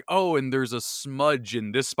say like, oh, and there's a smudge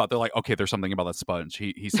in this spot, they're like, okay, there's something about that smudge.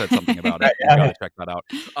 He said something about it. You gotta check that out.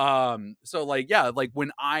 So like, yeah, like when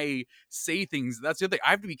I say things, that's the other thing. I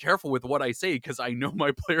have to be careful with what I say because I know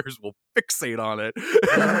my players will fixate on it.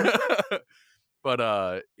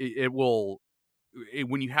 But it will,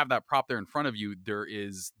 when you have that prop there in front of you, there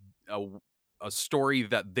is a story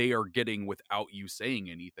that they are getting without you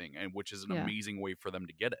saying anything, and which is an amazing way for them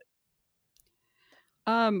to get it.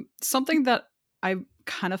 Something that I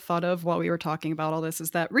kind of thought of while we were talking about all this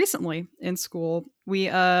is that recently in school,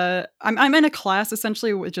 I'm in a class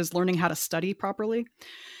essentially, which is learning how to study properly.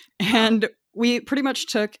 And we pretty much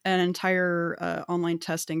took an entire online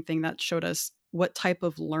testing thing that showed us what type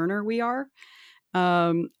of learner we are.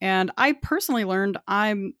 And I personally learned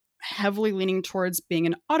I'm heavily leaning towards being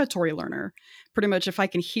an auditory learner. Pretty much if I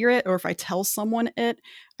can hear it or if I tell someone it,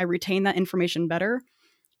 I retain that information better.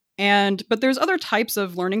 But there's other types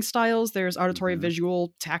of learning styles. There's auditory,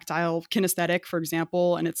 visual, tactile, kinesthetic, for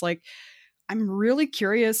example. And it's like, I'm really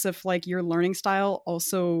curious if like your learning style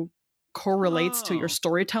also correlates to your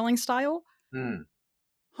storytelling style.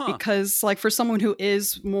 Because like for someone who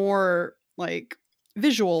is more like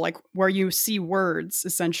visual, like where you see words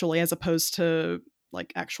essentially, as opposed to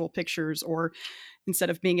like actual pictures, or instead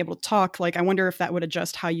of being able to talk, like I wonder if that would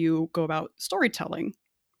adjust how you go about storytelling.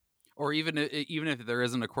 Or even if there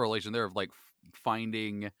isn't a correlation there of like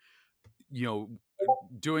finding,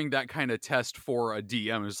 doing that kind of test for a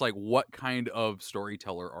DM, it's like, what kind of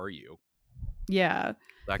storyteller are you? Yeah,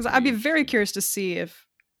 because I'd be very curious to see if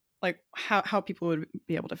like how people would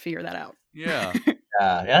be able to figure that out. Yeah.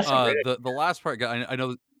 The last part, I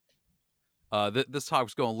know this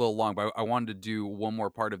talk's going a little long, but I wanted to do one more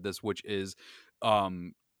part of this, which is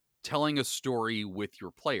telling a story with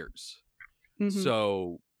your players.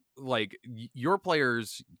 So like your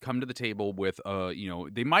players come to the table with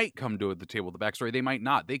they might come to the table with the backstory, they might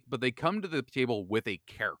not, but they come to the table with a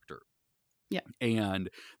character. Yeah. And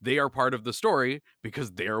they are part of the story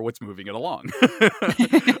because they are what's moving it along.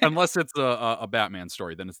 Unless it's a Batman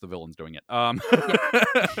story, then it's the villains doing it.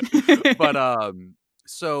 But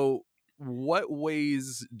so what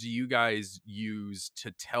ways do you guys use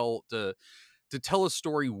to tell a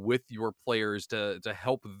story with your players to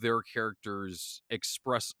help their characters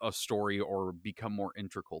express a story or become more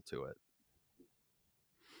integral to it?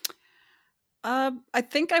 I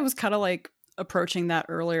think I was kind of like approaching that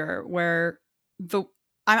earlier, where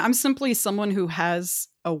I'm simply someone who has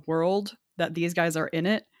a world that these guys are in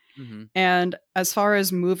it. Mm-hmm. And as far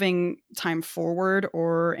as moving time forward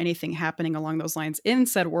or anything happening along those lines in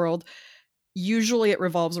said world, usually it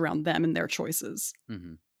revolves around them and their choices.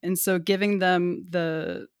 Mm-hmm. And so giving them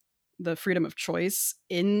the freedom of choice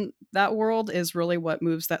in that world is really what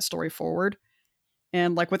moves that story forward.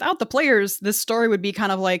 And like without the players, this story would be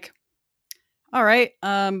kind of like, all right,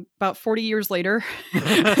 about 40 years later,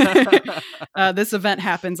 this event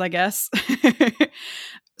happens, I guess.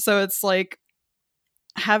 So it's like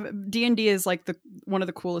D&D is like one of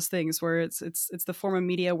the coolest things, where it's the form of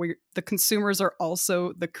media where the consumers are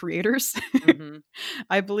also the creators. Mm-hmm.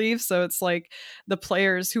 I believe. So it's like the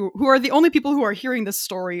players who are the only people who are hearing this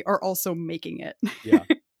story are also making it. Yeah.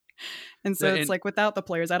 And so it's like without the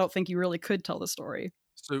players, I don't think you really could tell the story.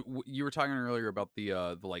 So you were talking earlier about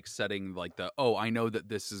the like setting, like I know that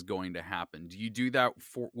this is going to happen. Do you do that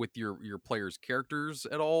with your players' characters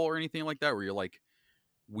at all, or anything like that, where you're like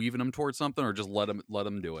weaving them towards something, or just let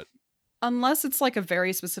them do it? Unless it's like a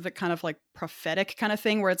very specific kind of like prophetic kind of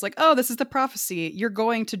thing, where it's like, oh, this is the prophecy. You're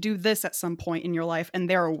going to do this at some point in your life, and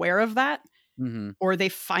they're aware of that. Mm-hmm. Or they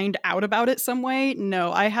find out about it some way.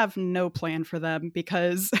 No, I have no plan for them,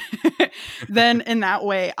 because then in that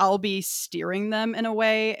way I'll be steering them in a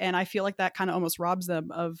way, and I feel like that kind of almost robs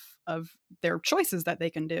them of their choices that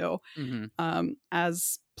they can do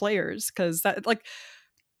as players. Because that, like,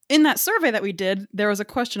 in that survey that we did, there was a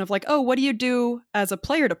question of like, oh, what do you do as a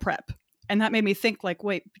player to prep? And that made me think, like,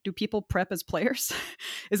 wait, do people prep as players?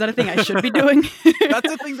 Is that a thing I should be doing? That's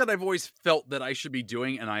a thing that I've always felt that I should be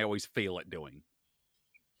doing, and I always fail at doing.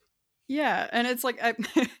 Yeah, and it's like,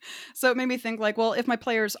 so it made me think, like, well, if my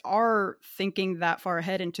players are thinking that far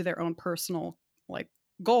ahead into their own personal, like,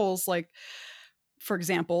 goals, like, for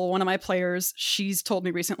example, one of my players, she's told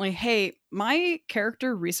me recently, hey, my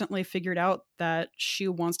character recently figured out that she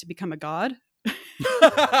wants to become a god.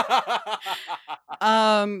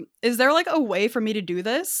 Is there like a way for me to do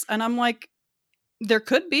this? And I'm like, there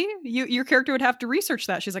could be. Your character would have to research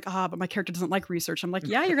that. She's like, but my character doesn't like research. I'm like,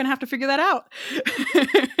 yeah, you're gonna have to figure that out.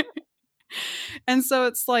 And so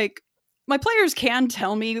it's like, my players can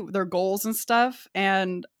tell me their goals and stuff,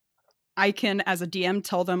 and I can, as a DM,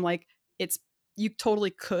 tell them like, you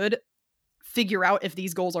totally could figure out if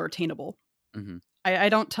these goals are attainable. Mm-hmm. I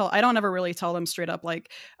don't ever really tell them straight up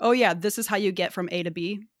like, oh yeah, this is how you get from A to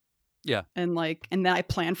B. Yeah. And then I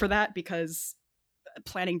plan for that, because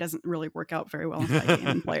planning doesn't really work out very well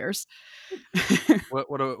in players.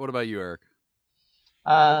 What about you, Eric?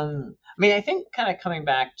 I mean, I think kind of coming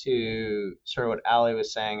back to sort of what Ali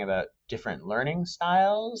was saying about different learning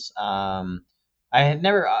styles. I had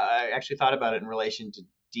never actually thought about it in relation to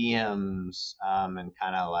DMs and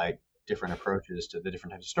kind of like different approaches to the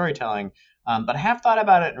different types of storytelling. But I have thought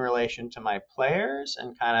about it in relation to my players,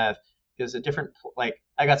 and kind of, because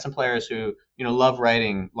I got some players who, love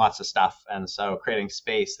writing lots of stuff. And so creating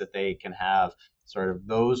space that they can have sort of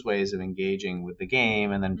those ways of engaging with the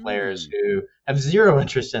game, and then players who have zero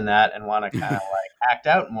interest in that and want to kind of like act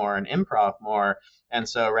out more and improv more. And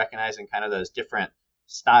so recognizing kind of those different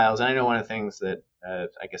styles. And I know one of the things that,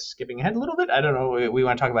 I guess skipping ahead a little bit, I don't know, we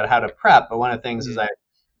want to talk about how to prep, but one of the things is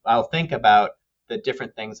I'll think about the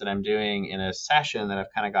different things that I'm doing in a session that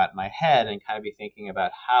I've kind of got in my head, and kind of be thinking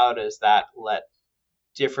about how does that let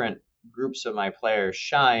different groups of my players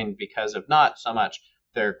shine, because of not so much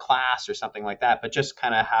their class or something like that, but just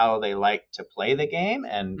kind of how they like to play the game,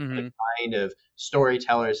 and the kind of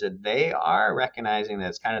storytellers that they are, recognizing that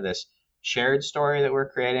it's kind of this shared story that we're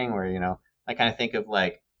creating, where, I kind of think of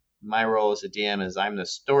like my role as a DM is I'm the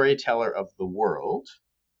storyteller of the world,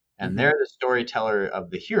 and they're the storyteller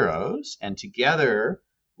of the heroes, and together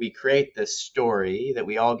we create this story that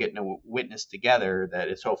we all get to witness together, that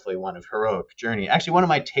is hopefully one of heroic journey. Actually, one of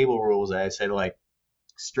my table rules I say, like,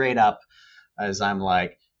 straight up, as I'm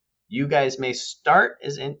like, you guys may start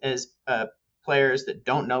as players that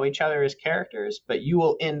don't know each other as characters, but you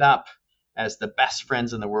will end up as the best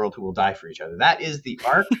friends in the world who will die for each other. That is the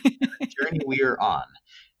arc journey we are on.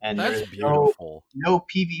 And that's beautiful. No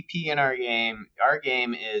PvP in our game. Our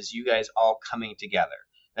game is you guys all coming together.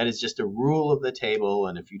 That is just a rule of the table.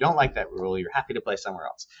 And if you don't like that rule, you're happy to play somewhere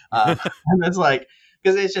else. And it's like,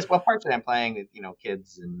 because it's just, partially I'm playing with,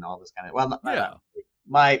 kids and all this kind of,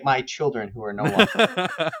 my children who are no longer.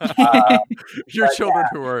 Your children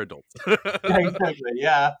who are adults. Yeah, exactly.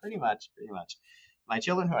 Yeah, pretty much. My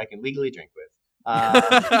children who I can legally drink with.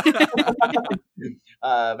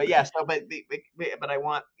 But yeah, but I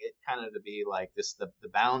want it kind of to be like this. The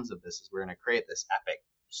bounds of this is we're going to create this epic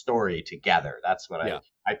story together. That's what Yeah.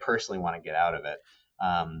 I personally want to get out of it.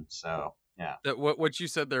 So yeah. What you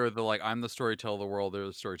said there, the like, I'm the storyteller of the world, they're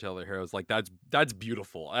the storyteller of the heroes. Like that's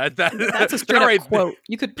beautiful. That's a straight up quote.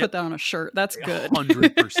 You could put that on a shirt. That's good.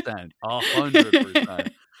 100%.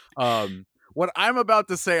 100%. What I'm about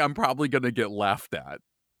to say, I'm probably gonna get laughed at.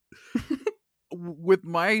 With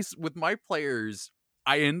my players,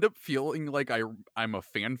 I end up feeling like I'm a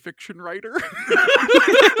fan fiction writer.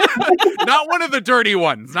 Not one of the dirty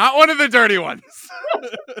ones.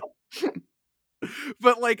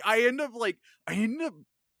 But like I end up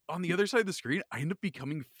on the other side of the screen, I end up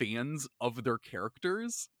becoming fans of their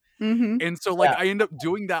characters. Mm-hmm. And so like I end up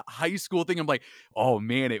doing that high school thing. I'm like, oh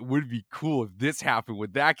man, it would be cool if this happened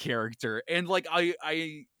with that character. And like I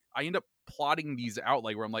end up plotting these out,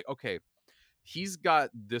 like where I'm like, okay, he's got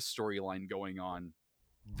this storyline going on.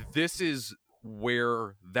 This is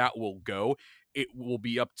where that will go. It will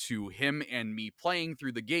be up to him and me playing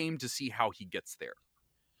through the game to see how he gets there.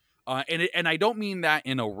 And I don't mean that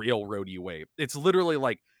in a railroady way. It's literally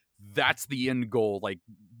like, that's the end goal. Like,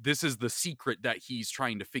 this is the secret that he's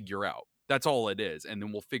trying to figure out. That's all it is. And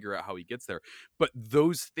then we'll figure out how he gets there. But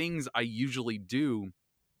those things I usually do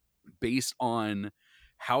based on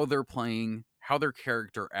how they're playing, how their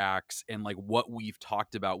character acts, and like what we've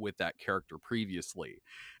talked about with that character previously.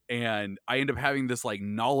 And I end up having this like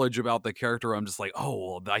knowledge about the character. I'm just like,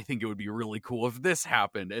 oh, well, I think it would be really cool if this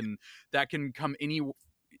happened. And that can come into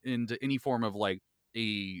any form of like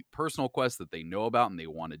a personal quest that they know about and they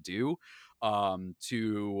want to do,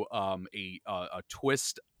 to a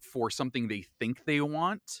twist for something they think they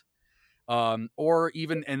want, or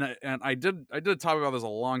even and I did talk about this a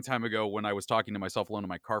long time ago when I was talking to myself alone in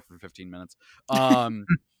my car for 15 minutes.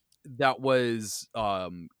 That was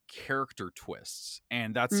character twists,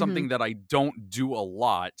 and that's something that I don't do a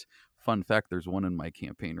lot. Fun fact, there's one in my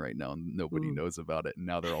campaign right now and nobody knows about it, and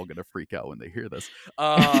now they're all gonna freak out when they hear this.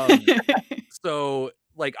 So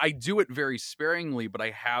like I do it very sparingly, but I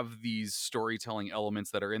have these storytelling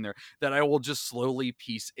elements that are in there that I will just slowly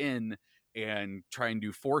piece in and try and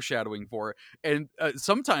do foreshadowing for. And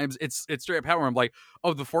sometimes it's straight up how I'm like,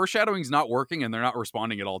 oh, the foreshadowing's not working and they're not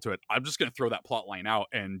responding at all to it. I'm just gonna throw that plot line out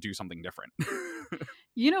and do something different.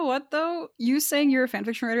 You know what though? You saying you're a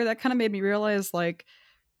fanfiction writer, that kind of made me realize like,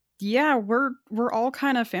 yeah, we're all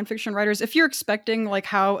kind of fanfiction writers. If you're expecting like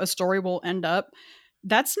how a story will end up,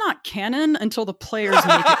 that's not canon until the players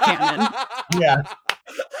make it canon. Yeah.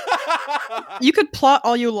 You could plot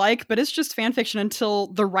all you like, but it's just fanfiction until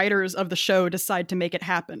the writers of the show decide to make it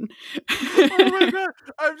happen. Oh my god!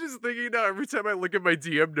 I'm just thinking now. Every time I look at my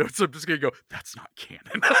DM notes, I'm just gonna go, "That's not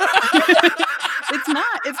canon."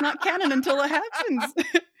 It's not canon until it happens.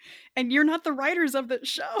 And you're not the writers of the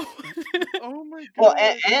show. Oh my god. Well,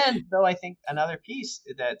 and though I think another piece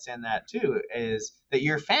that's in that too is that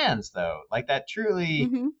you're fans, though. Like that truly,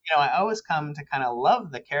 you know, I always come to kind of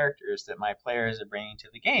love the characters that my players are bringing to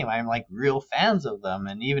the game. I'm like real fans of them.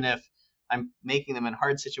 And even if I'm making them in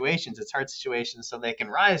hard situations, it's hard situations so they can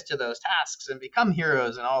rise to those tasks and become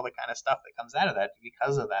heroes and all the kind of stuff that comes out of that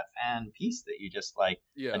because of that fan piece that you just like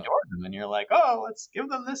adore them. And you're like, oh, let's give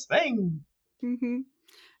them this thing.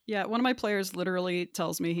 Yeah, one of my players literally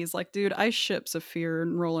tells me, he's like, dude, I ship Saphir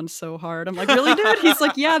and Roland so hard. I'm like, really, dude? He's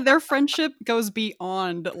like, yeah, their friendship goes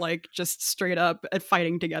beyond like just straight up at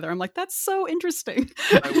fighting together. I'm like, that's so interesting.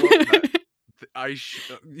 I love that.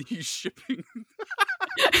 He's shipping.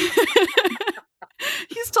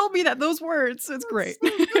 He's told me those words. It's great.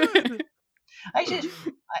 So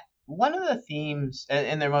one of the themes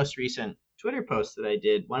in their most recent Twitter post that I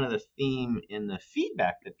did, one of the theme in the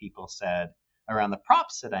feedback that people said around the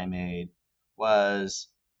props that I made was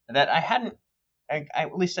that I hadn't,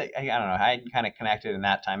 at least I don't know, I hadn't kind of connected in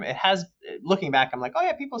that time. It has, looking back, I'm like, oh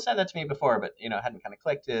yeah, people said that to me before, but you know, it hadn't kind of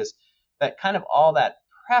clicked, is that kind of all that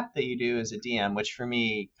prep that you do as a DM, which for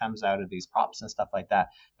me comes out of these props and stuff like that.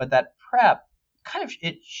 But that prep kind of,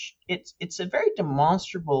 it's a very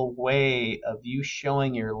demonstrable way of you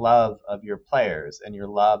showing your love of your players and your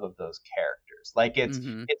love of those characters. Like it's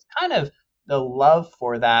kind of the love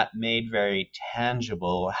for that made very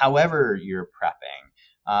tangible, however you're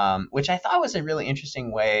prepping, which I thought was a really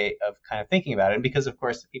interesting way of kind of thinking about it. And because, of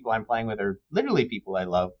course, the people I'm playing with are literally people I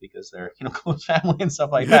love because they're, you know, close family and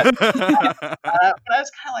stuff like that. But I was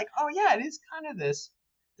kind of like, oh yeah, it is kind of this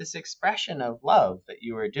expression of love that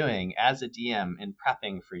you are doing as a DM in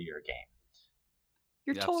prepping for your game.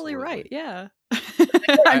 You're totally right. Yeah.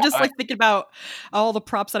 I'm just like thinking about all the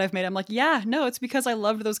props that I've made. I'm like, yeah, no, it's because I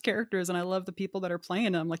loved those characters and I love the people that are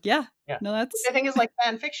playing them. Like, yeah. No, that's. The thing is, like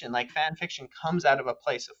fan fiction. Like fan fiction comes out of a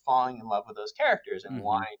place of falling in love with those characters and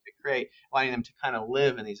wanting them to kind of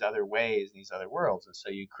live in these other ways, in these other worlds. And so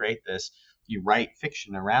you create this, you write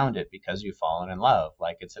fiction around it because you've fallen in love.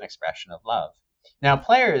 Like it's an expression of love. Now,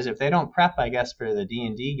 players, if they don't prep, I guess, for the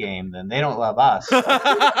D&D game, then they don't love us.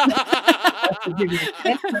 To give you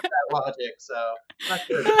that logic, so not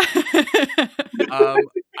good.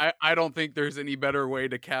 I don't think there's any better way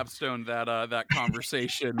to capstone that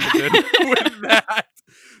conversation than with that.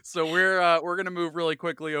 So we're gonna move really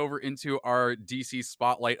quickly over into our DC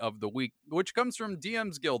Spotlight of the week, which comes from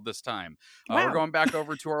DM's Guild this time. Wow. We're going back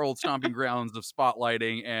over to our old stomping grounds of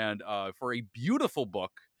spotlighting, and for a beautiful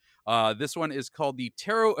book. This one is called The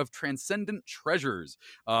Tarot of Transcendent Treasures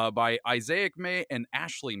by Isaac May and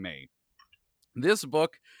Ashley May. This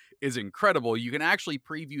book is incredible. You can actually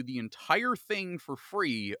preview the entire thing for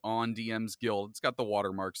free on DM's Guild. It's got the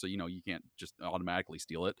watermark, so you can't just automatically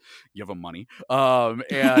steal it. Give them money.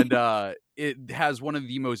 And it has one of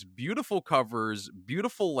the most beautiful covers,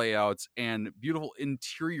 beautiful layouts, and beautiful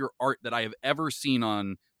interior art that I have ever seen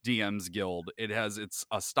on DM's Guild. It's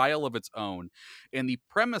a style of its own, and the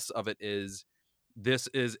premise of it is this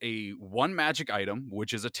is a one magic item,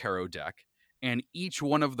 which is a tarot deck, and each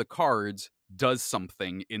one of the cards does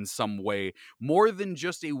something in some way more than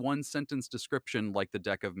just a one sentence description like the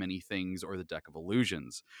Deck of Many Things or the Deck of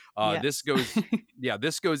Illusions. Yes.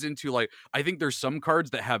 This goes into, like, I think there's some cards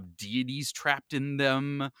that have deities trapped in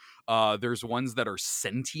them. There's ones that are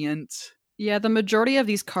sentient. Yeah, the majority of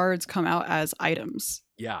these cards come out as items.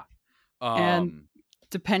 Yeah. And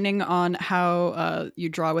depending on how you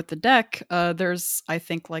draw with the deck, there's, I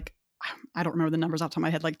think, like, I don't remember the numbers off the top of my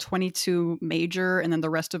head, like 22 major, and then the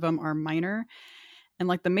rest of them are minor. And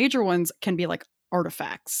like the major ones can be like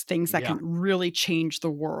artifacts, things that can really change the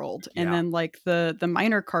world. Yeah. And then like the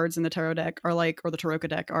minor cards in the tarot deck are like, or the Tarocca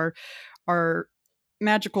deck are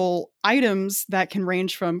magical items that can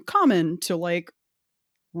range from common to like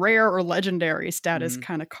rare or legendary status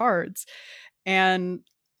kind of cards. And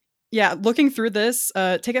yeah, looking through this,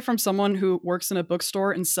 take it from someone who works in a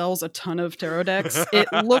bookstore and sells a ton of tarot decks. It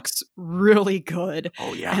looks really good.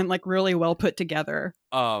 Oh yeah, and like really well put together.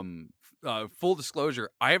 Full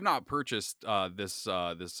disclosure, I have not purchased this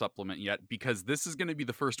supplement yet because this is going to be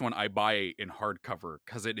the first one I buy in hardcover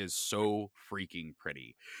because it is so freaking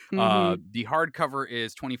pretty. The hardcover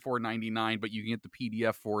is $24.99, but you can get the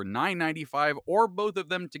PDF for $9.95 or both of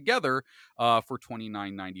them together for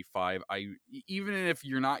 $29.95. Even if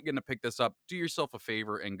you're not going to pick this up, do yourself a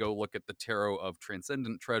favor and go look at the Tarot of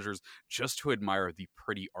Transcendent Treasures just to admire the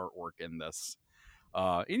pretty artwork in this.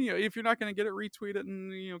 And if you're not going to get it, retweet it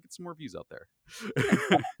and get some more views out there.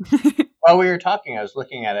 While we were talking, I was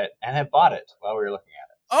looking at it and I bought it while we were looking at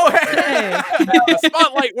it. Oh, hey! The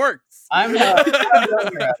spotlight works. I'm looking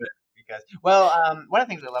at it because, one of the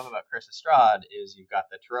things I love about Curse of Strahd is you've got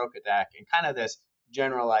the Tarocca deck and kind of this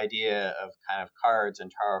general idea of kind of cards and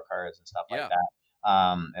tarot cards and stuff like that.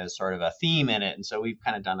 As sort of a theme in it, and so we've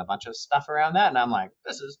kind of done a bunch of stuff around that, and I'm like,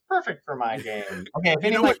 this is perfect for my game. Okay, if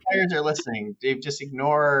any of my players are listening, Dave, just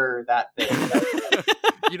ignore that bit.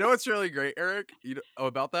 You know what's really great, Eric?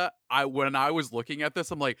 About that? When I was looking at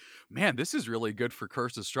this, I'm like, man, this is really good for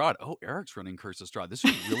Curse of Strahd. Oh, Eric's running Curse of Strahd. This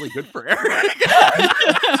is really good for Eric.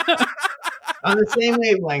 On the same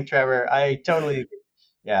wavelength, Trevor. I totally agree.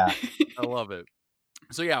 Yeah. I love it.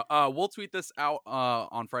 So yeah, we'll tweet this out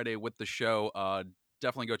on Friday with the show.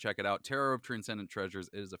 Definitely go check it out. Tarot of Transcendent Treasures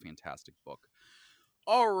is a fantastic book.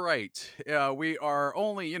 All right, we are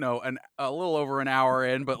only a little over an hour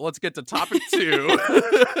in, but let's get to topic 2.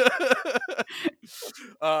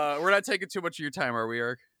 We're not taking too much of your time, are we,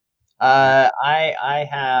 Eric? I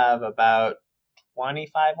have about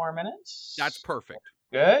 25 more minutes. That's perfect.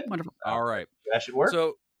 Good. Wonderful. All right, that should work.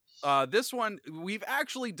 So. This one, we've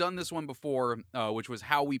actually done this one before, which was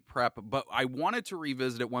how we prep, but I wanted to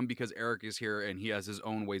revisit it, one, because Eric is here and he has his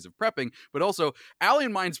own ways of prepping, but also Allie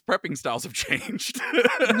and mine's prepping styles have changed.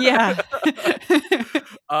 Yeah.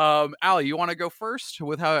 Allie, you want to go first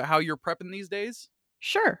with how you're prepping these days?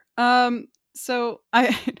 Sure. So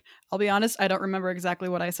I'll be honest, I don't remember exactly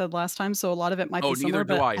what I said last time, so a lot of it might be similar.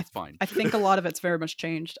 Neither do I. It's fine. I think a lot of it's very much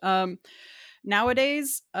changed.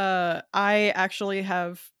 Nowadays, I actually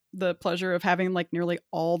have the pleasure of having like nearly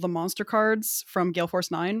all the monster cards from Gale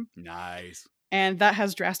Force 9. Nice. And that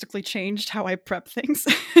has drastically changed how I prep things.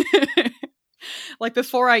 Like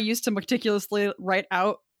before, I used to meticulously write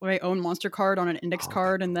out my own monster card on an index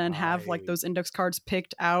card and then have like those index cards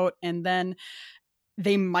picked out, and then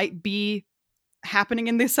they might be happening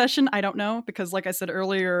in this session, I don't know, because like I said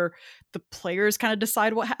earlier, the players kind of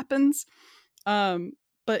decide what happens.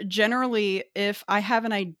 But generally, if I have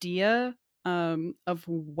an idea of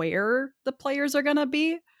where the players are gonna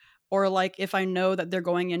be, or like if I know that they're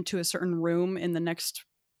going into a certain room in the next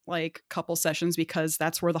like couple sessions because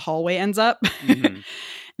that's where the hallway ends up,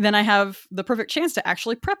 then I have the perfect chance to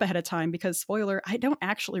actually prep ahead of time, because spoiler, I don't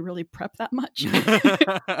actually really prep that much.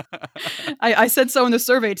 I said so in the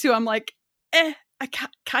survey too. I'm like, I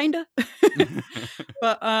kinda.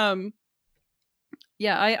 But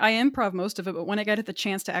yeah, I improv most of it, but when I get the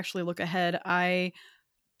chance to actually look ahead, I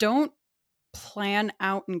don't plan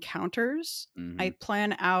out encounters. I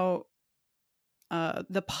plan out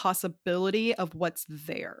the possibility of what's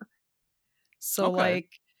there. So like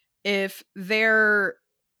if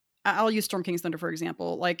I'll use Storm King's Thunder for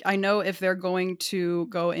example. Like I know if they're going to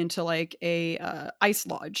go into like a ice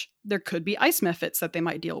lodge, there could be ice mephits that they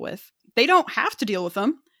might deal with. They don't have to deal with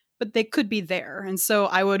them, but they could be there. And so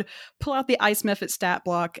I would pull out the ice mephit stat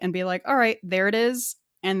block and be like, all right, there it is.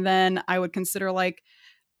 And then I would consider like,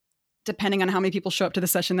 depending on how many people show up to the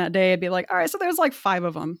session that day, I'd be like, all right, so there's like 5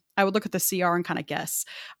 of them. I would look at the CR and kind of guess.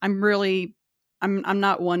 I'm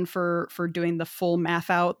not one for doing the full math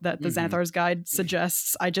out that the Xanathar's Guide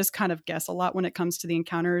suggests. I just kind of guess a lot when it comes to the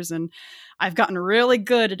encounters, and I've gotten really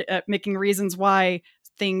good at making reasons why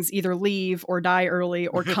things either leave or die early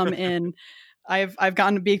or come in. I've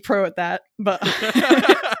gotten to be pro at that, but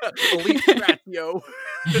elite ratio.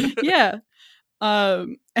 Yeah.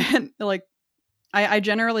 And like I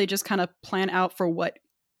generally just kind of plan out for what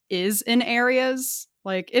is in areas.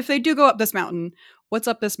 Like if they do go up this mountain, what's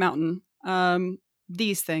up this mountain?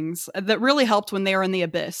 These things that really helped when they were in the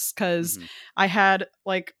abyss, because I had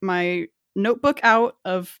like my notebook out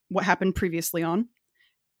of what happened previously on,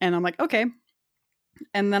 and I'm like, okay.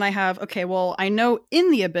 And then I have, okay, well, I know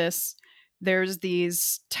in the abyss there's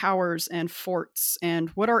these towers and forts, and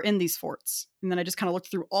what are in these forts? And then I just kind of looked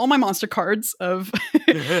through all my monster cards of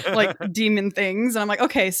like demon things, and I'm like,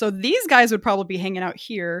 okay, so these guys would probably be hanging out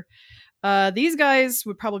here. These guys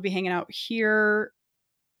would probably be hanging out here.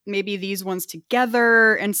 Maybe these ones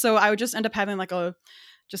together. And so I would just end up having like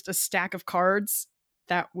just a stack of cards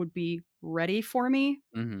that would be ready for me.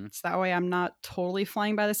 So that way I'm not totally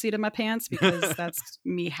flying by the seat of my pants, because that's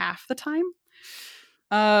me half the time.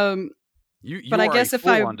 You but are I guess a if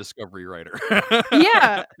I full-on discovery writer.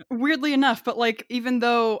 Yeah, weirdly enough. But like, even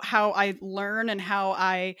though how I learn and how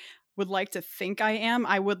I would like to think I am,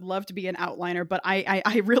 I would love to be an outliner, but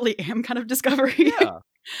I really am kind of discovery. Yeah,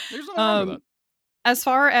 there's nothing wrong with that. As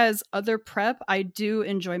far as other prep, I do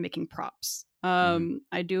enjoy making props.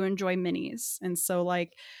 I do enjoy minis, and so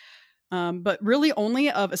like, but really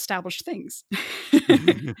only of established things.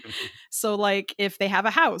 So like if they have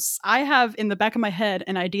a house, I have in the back of my head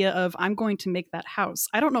an idea of I'm going to make that house.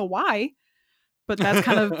 I don't know why, but that's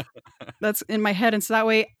kind of that's in my head. And so that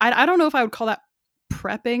way I don't know if I would call that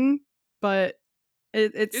prepping, but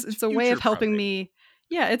it's a way of helping me.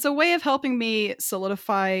 Yeah, it's a way of helping me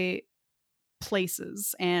solidify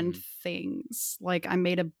places and things. Like I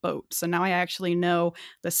made a boat, so now I actually know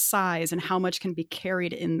the size and how much can be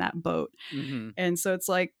carried in that boat. And so it's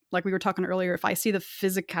like we were talking earlier, if I see the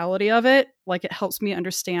physicality of it, like it helps me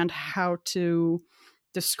understand how to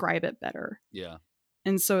describe it better. Yeah.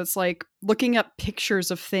 And so it's like looking up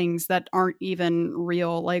pictures of things that aren't even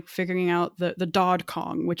real, like figuring out the Dodd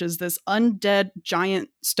Kong, which is this undead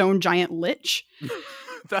stone giant lich.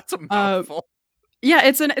 That's a mouthful. Yeah,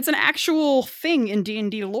 it's an actual thing in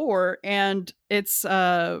D&D lore, and it's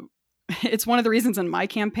one of the reasons in my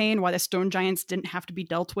campaign why the stone giants didn't have to be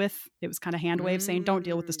dealt with. It was kind of hand wave saying, don't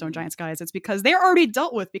deal with the stone giants, guys. It's because they're already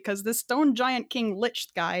dealt with, because this stone giant king lich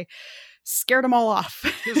guy scared them all off.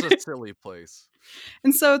 It's a silly place.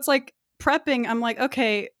 And so it's like prepping, I'm like,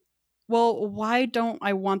 okay, well, why don't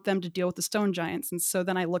I want them to deal with the stone giants? And so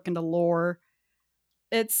then I look into lore.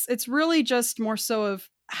 It's really just more so of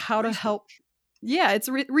how to help. Yeah, it's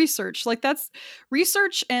research. Like that's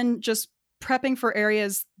research and just prepping for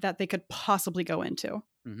areas that they could possibly go into.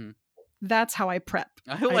 That's how I prep.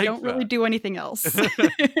 I don't really do anything else.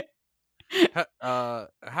 How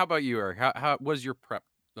about you, Eric? How was your prep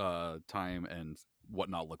time and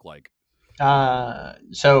whatnot look like? I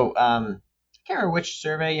can't remember which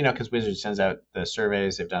survey, because Wizards sends out the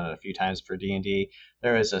surveys. They've done it a few times for D&D.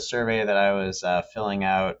 There was a survey that I was filling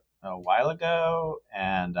out a while ago,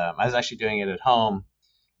 and I was actually doing it at home,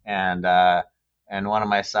 and one of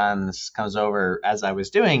my sons comes over as I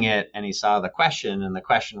was doing it, and he saw the question, and the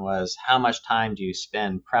question was, how much time do you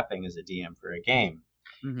spend prepping as a DM for a game?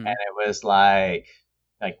 And it was like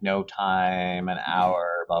no time, an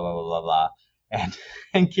hour, blah blah blah blah blah.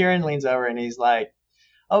 And Kieran leans over and he's like,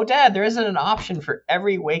 "Oh, Dad, there isn't an option for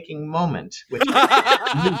every waking moment," which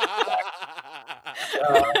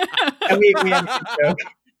and we had a joke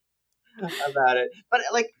about it. But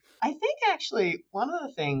like, I think actually one of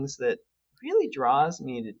the things that really draws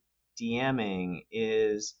me to DMing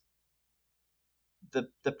is the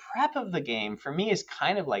prep of the game. For me, is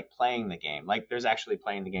kind of like playing the game. Like, there's actually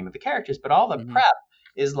playing the game with the characters, but all the prep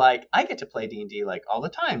is like I get to play D&D like all the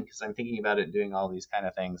time because I'm thinking about it and doing all these kind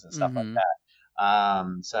of things and stuff like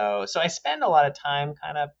that. So I spend a lot of time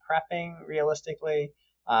kind of prepping realistically.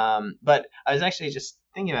 But I was actually just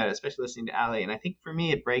thinking about it, especially listening to Ali, and I think for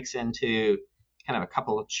me it breaks into kind of a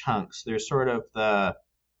couple of chunks. There's sort of the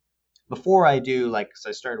before I do, like, so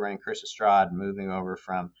I started running Curse of Strahd, moving over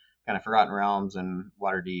from kind of Forgotten Realms and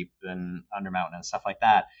Waterdeep and Undermountain and stuff like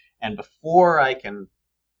that. And before I can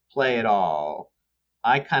play it all,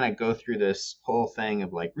 I kind of go through this whole thing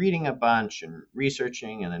of like reading a bunch and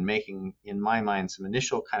researching and then making, in my mind, some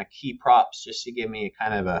initial kind of key props just to give me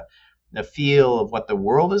kind of a feel of what the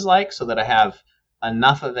world is like so that I have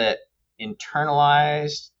enough of it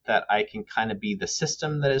internalized that I can kind of be the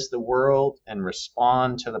system that is the world and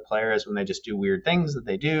respond to the players when they just do weird things that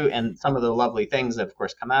they do, and some of the lovely things that of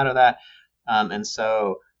course come out of that. And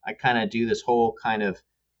so I kind of do this whole kind of,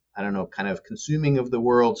 I don't know, kind of consuming of the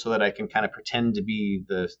world so that I can kind of pretend to be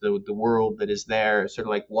the world that is there, sort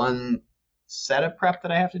of like one set of prep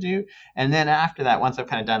that I have to do. And then after that, once I've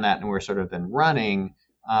kind of done that and we're sort of then running,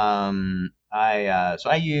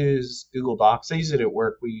 I use Google Docs. I use it at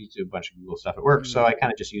work. We do a bunch of Google stuff at work, so I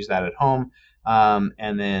kind of just use that at home.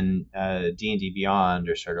 And then D&D Beyond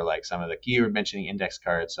are sort of like some of the, you were mentioning index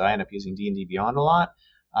cards, so I end up using D&D Beyond a lot.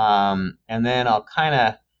 And then I'll kind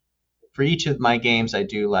of, for each of my games, I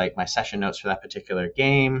do like my session notes for that particular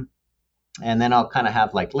game. And then I'll kind of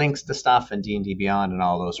have like links to stuff in D&D Beyond and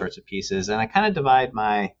all those sorts of pieces. And I kind of divide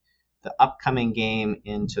the upcoming game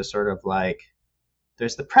into sort of like,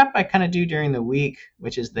 there's the prep I kind of do during the week,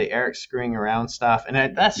 which is the Eric screwing around stuff.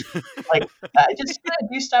 And that's like, I just kind of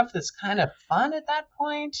do stuff that's kind of fun at that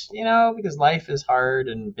point, because life is hard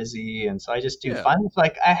and busy. And so I just do fun. So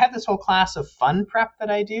like I have this whole class of fun prep that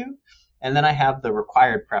I do. And then I have the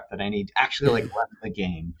required prep that I need to actually like run the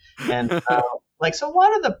game. And so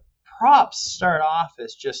one of the props start off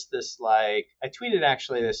as just this, like, I tweeted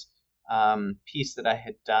actually this piece that I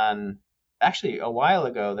had done actually a while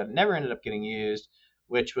ago that never ended up getting used,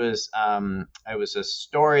 which was it was a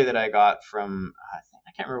story that I got from,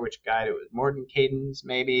 I can't remember which guide it was, Mordenkainen's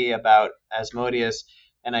maybe, about Asmodeus.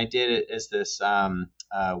 And I did it as this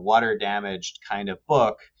water damaged kind of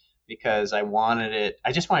book, because I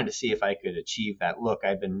just wanted to see if I could achieve that look.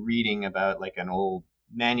 I'd been reading about like an old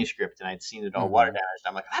manuscript and I'd seen it all water damaged.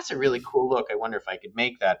 I'm like, that's a really cool look. I wonder if I could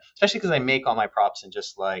make that, especially because I make all my props in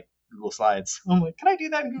just like Google Slides. I'm like, can I do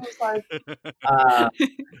that in Google Slides?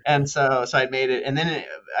 And so I made it, and then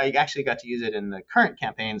I actually got to use it in the current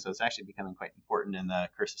campaign, so it's actually becoming quite important in the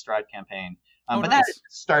Curse of Strahd campaign. But nice. That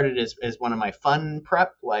started as one of my fun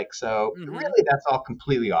prep, like, so really that's all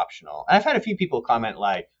completely optional. And I've had a few people comment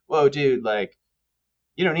like, whoa, dude, like,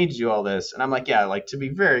 you don't need to do all this. And I'm like, yeah, like, to be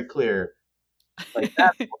very clear, like,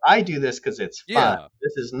 I do this because it's fun. Yeah.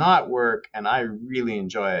 This is not work, and I really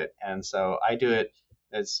enjoy it. And so I do it.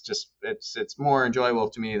 It's just, it's more enjoyable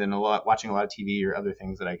to me than watching a lot of TV or other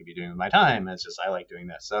things that I could be doing with my time. It's just, I like doing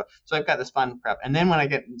this. So I've got this fun prep. And then when I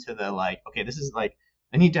get into the, like, okay, this is like,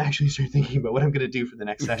 I need to actually start thinking about what I'm going to do for the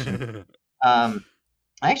next session. I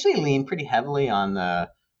actually lean pretty heavily on the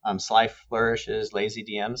Sly Flourish's Lazy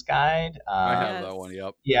DM's guide. I have that one,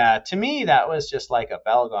 yep. Yeah, to me, that was just like a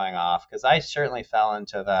bell going off, because I certainly fell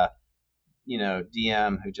into the,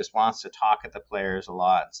 DM who just wants to talk at the players a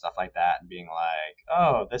lot and stuff like that, and being like,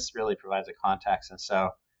 oh, this really provides a context. And so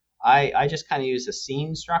I just kind of use a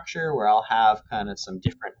scene structure where I'll have kind of some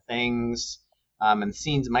different things, and the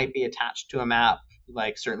scenes might be attached to a map.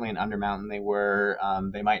 Like certainly in Undermountain they were.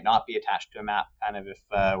 They might not be attached to a map, kind of if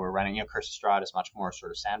we're running, Curse of Strahd is much more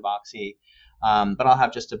sort of sandboxy. But I'll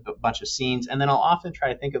have just a bunch of scenes, and then I'll often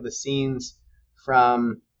try to think of the scenes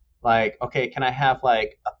from, like, okay, can I have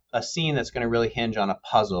like a scene that's going to really hinge on a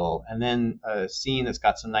puzzle, and then a scene that's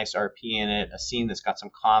got some nice RP in it, a scene that's got some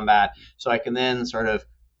combat, so I can then sort of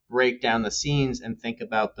break down the scenes and think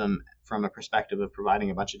about them from a perspective of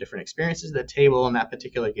providing a bunch of different experiences at the table in that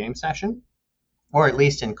particular game session, or at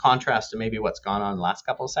least in contrast to maybe what's gone on in the last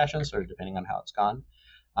couple of sessions, sort of depending on how it's gone.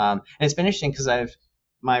 And it's been interesting because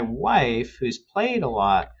my wife, who's played a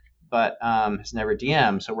lot, but has never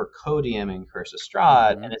DM'd, so we're co-DMing Curse of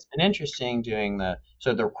Strahd, and it's been interesting doing the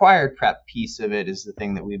required prep piece of it is the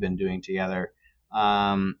thing that we've been doing together.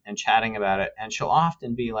 and chatting about it. And she'll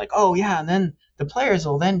often be like, "Oh yeah," and then the players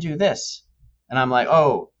will then do this, and I'm like,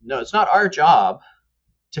 "Oh no, it's not our job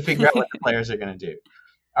to figure out what the players are going to do.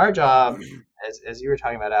 Our job, as you were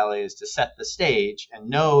talking about, Ali, is to set the stage and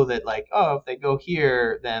know that, like, oh, if they go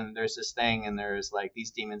here, then there's this thing, and there's like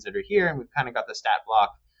these demons that are here, and we've kind of got the stat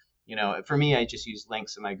block. For me, I just use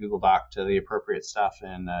links in my Google Doc to the appropriate stuff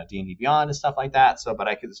in D&D Beyond and stuff like that. So, but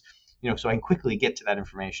I could, so I can quickly get to that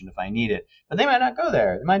information if I need it. But they might not go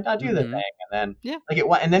there. They might not do the thing, and then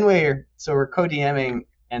and then we're co-DMing,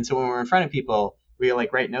 and so when we're in front of people, we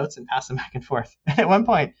like write notes and pass them back and forth. And at one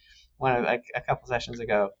point, a couple sessions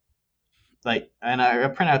ago, and I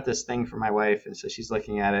print out this thing for my wife, and so she's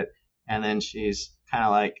looking at it, and then she's kind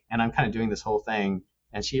of like, and I'm kind of doing this whole thing,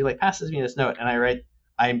 and she like passes me this note, and I write,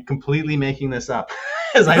 "I'm completely making this up."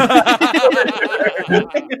 As I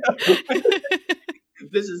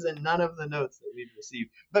this is in none of the notes that we've received.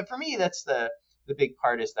 But for me, that's the big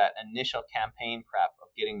part, is that initial campaign prep of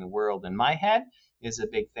getting the world in my head is a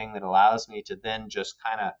big thing that allows me to then just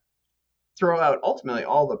kind of throw out ultimately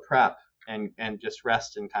all the prep and just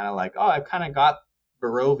rest and kind of like, oh, I've kind of got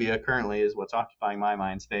Barovia currently is what's occupying my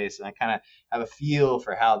mind space, and I kind of have a feel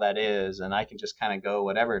for how that is, and I can just kind of go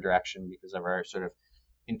whatever direction because I've already sort of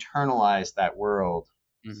internalized that world.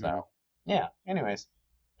 So yeah, anyways,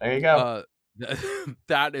 there you go.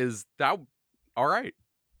 That all right.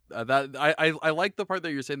 That I like the part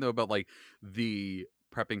that you're saying though about like the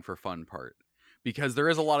prepping for fun part, because there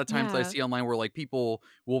is a lot of times that I see online where like people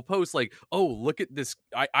will post like, oh, look at this,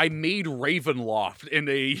 I made Ravenloft in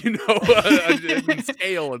a a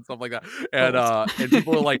scale and stuff like that, and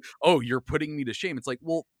people are like, oh, you're putting me to shame. It's like,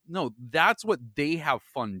 well, no, that's what they have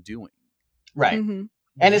fun doing, right? And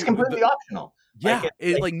it's completely optional. Yeah,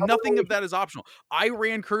 like nothing of that is optional. I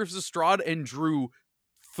ran Curves of Strahd and drew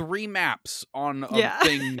 3 maps on a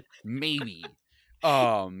thing, maybe.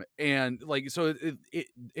 And like, so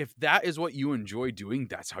if that is what you enjoy doing,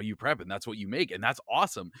 that's how you prep, and that's what you make, and that's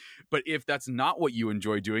awesome. But if that's not what you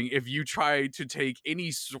enjoy doing, if you try to take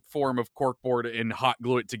any form of corkboard and hot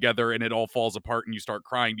glue it together and it all falls apart and you start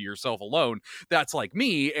crying to yourself alone, that's like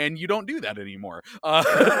me, and you don't do that anymore.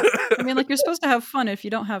 I mean, like, you're supposed to have fun. If you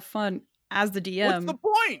don't have fun as the DM, what's the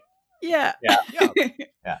point? Yeah.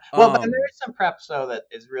 Well, but there is some prep though that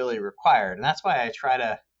is really required, and that's why I try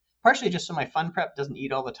to, partially just so my fun prep doesn't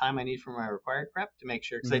eat all the time I need for my required prep, to make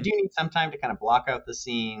sure, because I do need some time to kind of block out the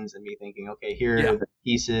scenes and be thinking, okay, here are the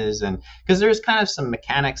pieces, and because there's kind of some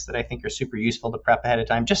mechanics that I think are super useful to prep ahead of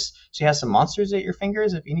time, just so you have some monsters at your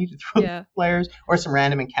fingers if you need to throw players, or some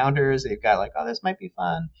random encounters that you've got like, oh, this might be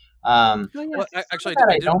fun. Well, actually,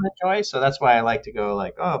 I don't enjoy, so that's why I like to go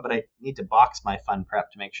like, oh, but I need to box my fun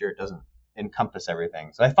prep to make sure it doesn't encompass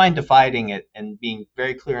everything. So I find dividing it and being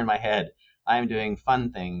very clear in my head, I'm doing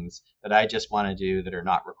fun things that I just want to do that are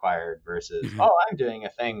not required, versus I'm doing a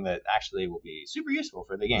thing that actually will be super useful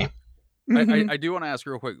for the game. I do want to ask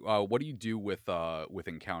real quick, what do you do with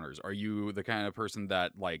encounters? Are you the kind of person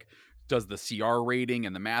that like does the CR rating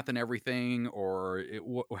and the math and everything, or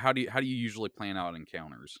how do you usually plan out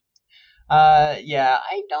encounters?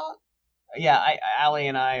 I don't. Yeah, Ali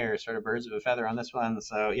and I are sort of birds of a feather on this one.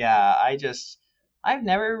 So yeah, I've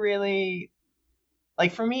never really,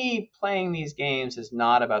 like, for me, playing these games is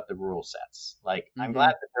not about the rule sets. Like, I'm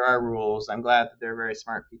glad that there are rules. I'm glad that there are very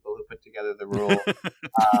smart people who put together the rule.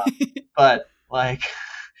 But like,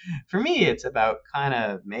 for me, it's about kind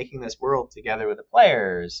of making this world together with the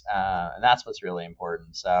players, and that's what's really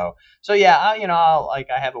important. So yeah, I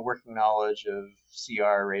have a working knowledge of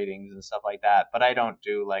CR ratings and stuff like that, but I don't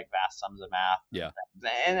do like vast sums of math. Yeah,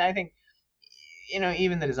 and I think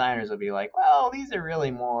even the designers will be like, well, these are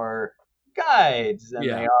really more guides than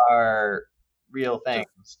they are real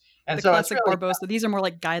things. And the so classic it's really, Barbosa, these are more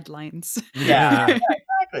like guidelines. Yeah,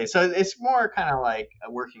 exactly. So it's more kind of like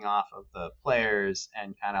working off of the players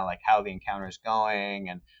and kind of like how the encounter is going,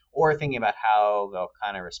 and or thinking about how they'll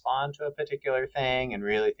kind of respond to a particular thing, and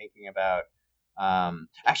really thinking about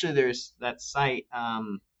actually there's that site,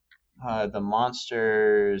 the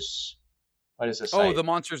monsters. What is this site? Oh, the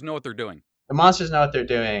monsters know what they're doing. The monsters know what they're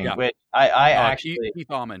doing. Yeah. Which I actually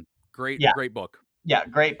Keith Allman. Great book. Yeah,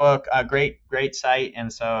 great book, great site.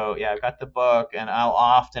 And so, yeah, I've got the book, and I'll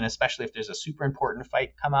often, especially if there's a super important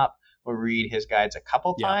fight come up, will read his guides a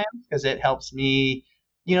couple times, because it helps me,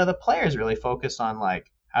 the players really focus on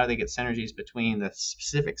like how do they get synergies between the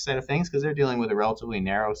specific set of things, because they're dealing with a relatively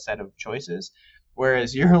narrow set of choices.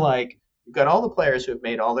 Whereas you're like, you've got all the players who have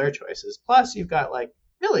made all their choices, plus you've got like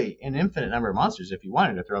really an infinite number of monsters if you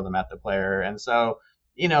wanted to throw them at the player. And so,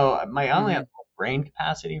 my only brain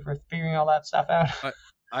capacity for figuring all that stuff out.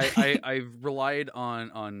 I've relied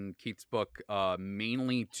on Keith's book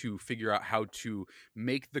mainly to figure out how to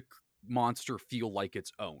make the monster feel like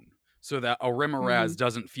its own, so that a Remoraz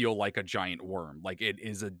doesn't feel like a giant worm. Like it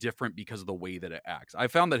is a different because of the way that it acts. I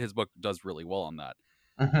found that his book does really well on that.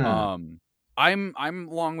 I'm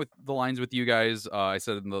along with the lines with you guys. I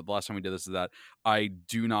said in the last time we did this is that I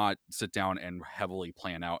do not sit down and heavily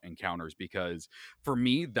plan out encounters, because for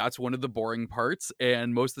me that's one of the boring parts,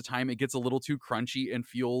 and most of the time it gets a little too crunchy and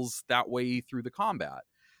feels that way through the combat.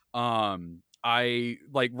 I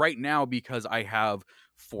like right now, because I have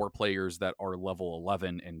 4 players that are level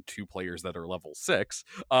 11 and 2 players that are level 6.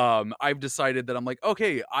 I've decided that I'm like,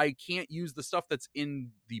 okay, I can't use the stuff that's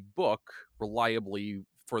in the book reliably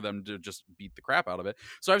for them to just beat the crap out of it.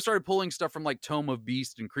 So I've started pulling stuff from like Tome of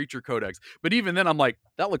Beast and Creature Codex. But even then I'm like,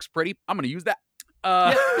 that looks pretty, I'm going to use that.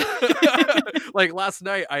 Like last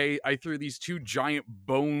night I threw these 2 giant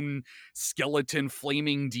bone skeleton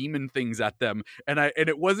flaming demon things at them, and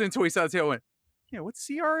it wasn't until we saw the tail I went, yeah, what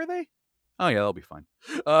CR are they? Oh yeah, that'll be fine.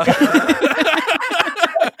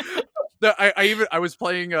 I was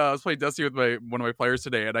playing Destiny with one of my players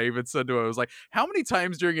today, and I even said to him, I was like, how many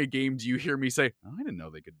times during a game do you hear me say, oh, I didn't know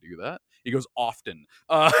they could do that? He goes, often.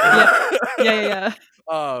 Yeah.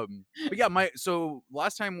 But yeah, so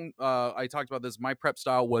last time I talked about this, my prep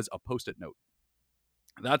style was a post-it note.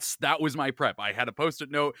 That was my prep. I had a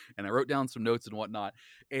post-it note and I wrote down some notes and whatnot.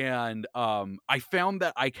 And I found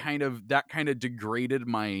that that kind of degraded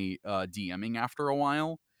my DMing after a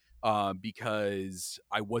while, because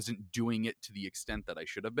I wasn't doing it to the extent that I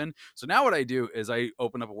should have been. So now what I do is I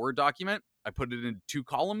open up a Word document, I put it in 2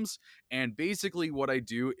 columns, and basically what I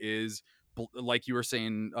do is, like you were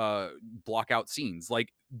saying, block out scenes.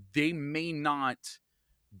 Like they may not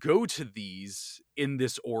go to these in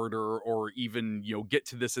this order or even get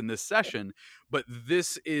to this in this session, but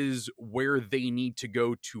this is where they need to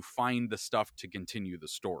go to find the stuff to continue the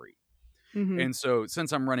story. And so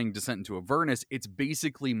since I'm running Descent into Avernus, it's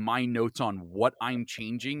basically my notes on what I'm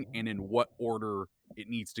changing and in what order it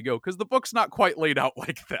needs to go, because the book's not quite laid out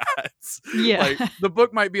like that. Like the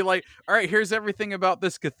book might be like, all right, here's everything about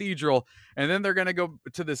this cathedral, and then they're going to go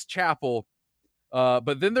to this chapel,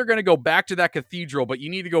 but then they're going to go back to that cathedral, but you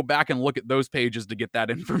need to go back and look at those pages to get that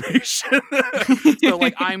information. So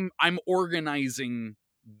like I'm organizing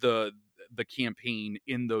the campaign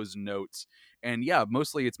in those notes. And yeah,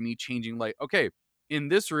 mostly it's me changing, like, okay, in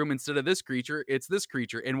this room, instead of this creature, it's this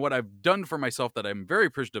creature. And what I've done for myself that I'm very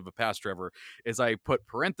appreciative of past Trevor is I put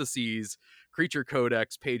parentheses, Creature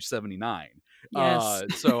Codex, page 79. Yes.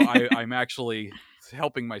 So I'm actually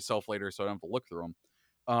helping myself later so I don't have to look through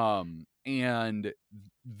them. And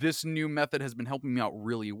this new method has been helping me out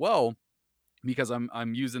really well, because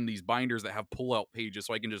I'm using these binders that have pull-out pages,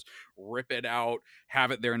 so I can just rip it out,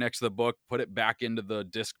 have it there next to the book, put it back into the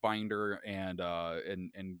disc binder, and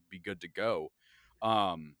be good to go.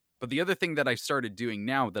 But the other thing that I started doing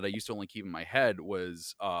now that I used to only keep in my head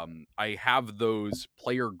was I have those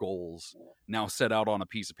player goals now set out on a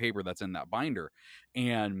piece of paper that's in that binder.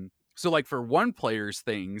 And so like for one player's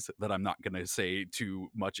things that I'm not going to say too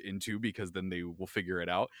much into, because then they will figure it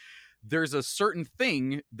out, there's a certain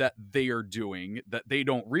thing that they are doing that they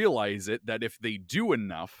don't realize it, that if they do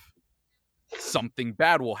enough, something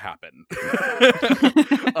bad will happen.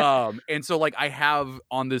 And so like I have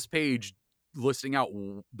on this page listing out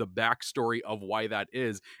the backstory of why that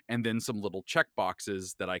is, and then some little check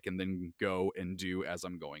boxes that I can then go and do as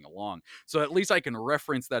I'm going along. So at least I can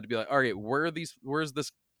reference that to be like, all right, where's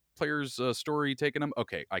this player's story taking them?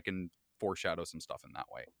 Okay, I can foreshadow some stuff in that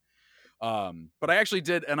way. But I actually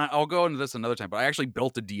did, and I'll go into this another time, but I actually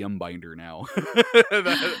built a DM binder now.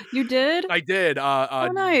 You did? I did. Oh,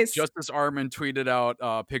 nice. Justice Armand tweeted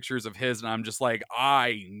out pictures of his, and I'm just like,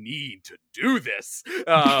 I need to do this.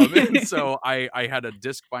 And so I had a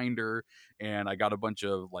disc binder, and I got a bunch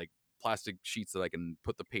of like plastic sheets that I can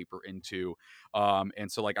put the paper into.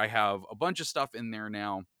 And so like I have a bunch of stuff in there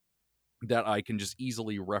now that I can just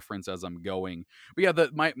easily reference as I'm going. But yeah,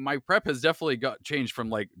 my prep has definitely got changed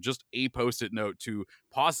from like just a post-it note to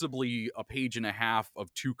possibly a page and a half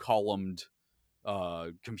of 2-columned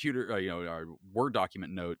computer, Word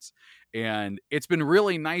document notes. And it's been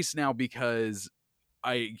really nice now, because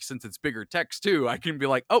since it's bigger text too, I can be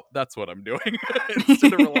like, oh, that's what I'm doing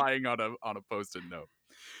instead of relying on a post-it note.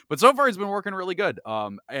 But so far, it's been working really good.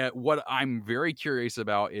 What I'm very curious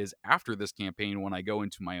about is after this campaign, when I go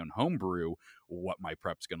into my own homebrew, what my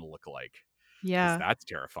prep's going to look like. Yeah. That's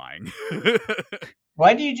terrifying.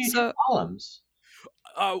 Why do you do 2 columns?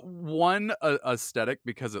 One, aesthetic,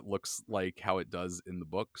 because it looks like how it does in the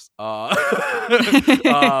books. But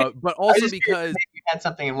also because you had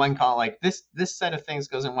something in one column, like this set of things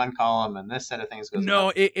goes in one column, and this set of things goes in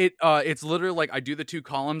No, another. it's literally like I do the 2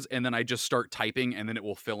 columns and then I just start typing and then it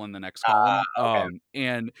will fill in the next column. Okay.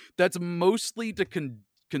 And that's mostly to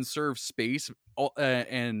conserve space,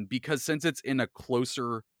 and because since it's in a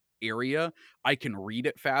closer area, I can read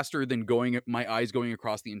it faster than my eyes going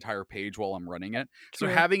across the entire page while I'm running it. True.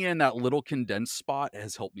 So having it in that little condensed spot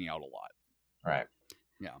has helped me out a lot. Right.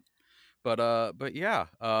 Yeah. But yeah,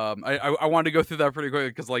 I wanted to go through that pretty quickly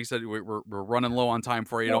because, like you said, we're running low on time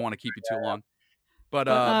for you. I don't want to keep you too long. But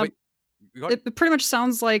it pretty much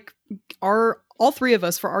sounds like all three of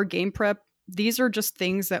us for our game prep. These are just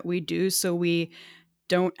things that we do so we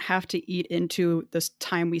don't have to eat into this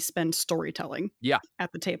time we spend storytelling. Yeah.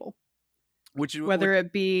 At the table, whether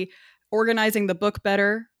it be organizing the book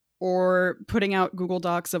better, or putting out Google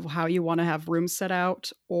Docs of how you want to have rooms set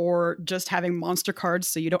out, or just having monster cards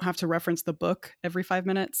so you don't have to reference the book every 5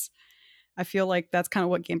 minutes. I feel like that's kind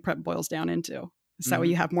of what game prep boils down into. Is that way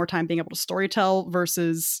you have more time being able to storytell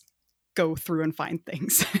versus go through and find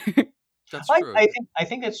things. That's true. I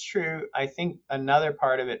think it's true. I think another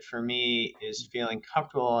part of it for me is feeling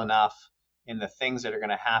comfortable enough in the things that are going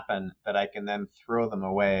to happen that I can then throw them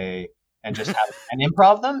away and just have and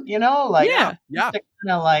improv them, like yeah. To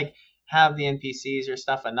kind of like have the NPCs or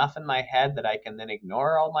stuff enough in my head that I can then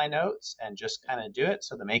ignore all my notes and just kind of do it.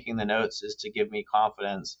 So the making the notes is to give me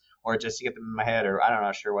confidence, or just to get them in my head, or I don't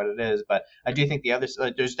know, sure what it is. But I do think the other,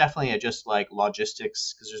 there's definitely just like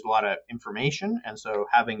logistics, because there's a lot of information, and so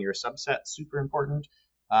having your subset super important.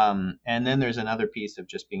 And then there's another piece of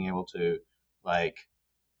just being able to like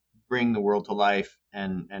bring the world to life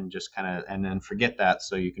and just kind of and then forget that,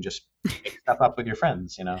 so you can just pick stuff up with your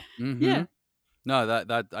friends, Mm-hmm. Yeah. No,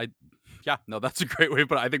 that's a great way,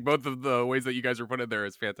 but I think both of the ways that you guys are putting it there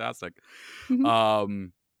is fantastic. Mm-hmm.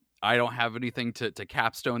 I don't have anything to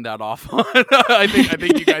capstone that off on. I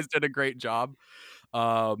think you guys did a great job.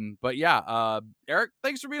 But yeah, Eric,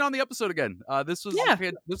 thanks for being on the episode again. This was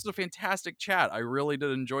a fantastic chat. I really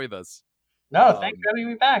did enjoy this. No, thanks for having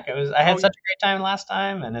me back. I had such a great time last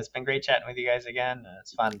time, and it's been great chatting with you guys again.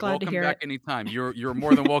 It's fun. Welcome back anytime. You're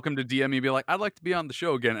more than welcome to DM me and be like, I'd like to be on the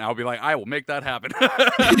show again. And I'll be like, I will make that happen.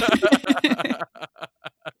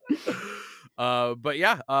 But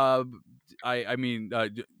yeah, I mean,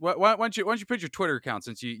 why don't you put your Twitter account,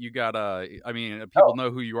 since you got people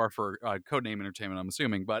know who you are for Codename Entertainment, I'm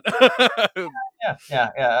assuming, but yeah,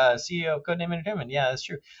 CEO of Codename Entertainment. Yeah, that's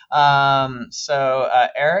true. So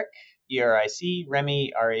Eric, ERIC,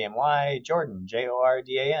 Remy, REMY, Jordan,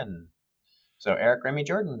 JORDAN. So Eric Remy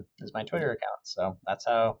Jordan is my Twitter account. So that's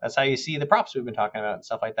how you see the props we've been talking about and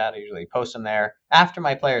stuff like that. I usually post them there after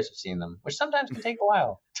my players have seen them, which sometimes can take a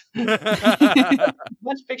while. A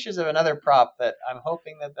bunch of pictures of another prop that I'm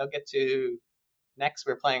hoping that they'll get to next.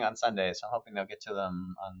 We're playing on Sunday, so I'm hoping they'll get to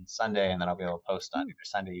them on Sunday, and then I'll be able to post on either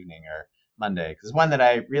Sunday evening or Monday, because one that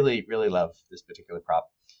I really, really love, this particular prop.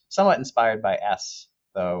 Somewhat inspired by S,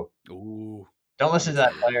 though. Ooh. Don't listen to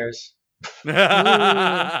that, players.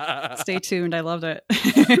 Stay tuned. I loved it.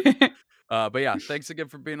 But yeah, thanks again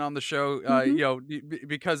for being on the show.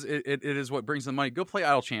 Because it is what brings the money. Go play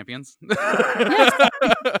Idle Champions. Yes.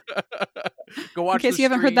 Go watch. In case you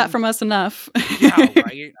haven't heard that from us enough. Yeah,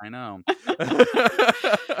 right. I know.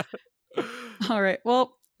 All right.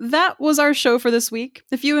 Well, that was our show for this week.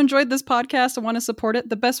 If you enjoyed this podcast and want to support it,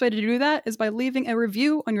 the best way to do that is by leaving a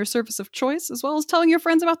review on your service of choice, as well as telling your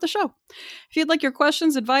friends about the show. If you'd like your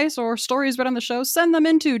questions, advice, or stories read on the show, send them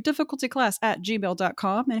into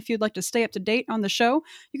difficultyclass@gmail.com. And if you'd like to stay up to date on the show,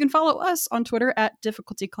 you can follow us on Twitter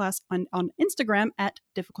 @difficultyclass, on Instagram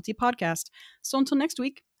 @difficultypodcast. So until next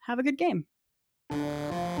week, have a good game.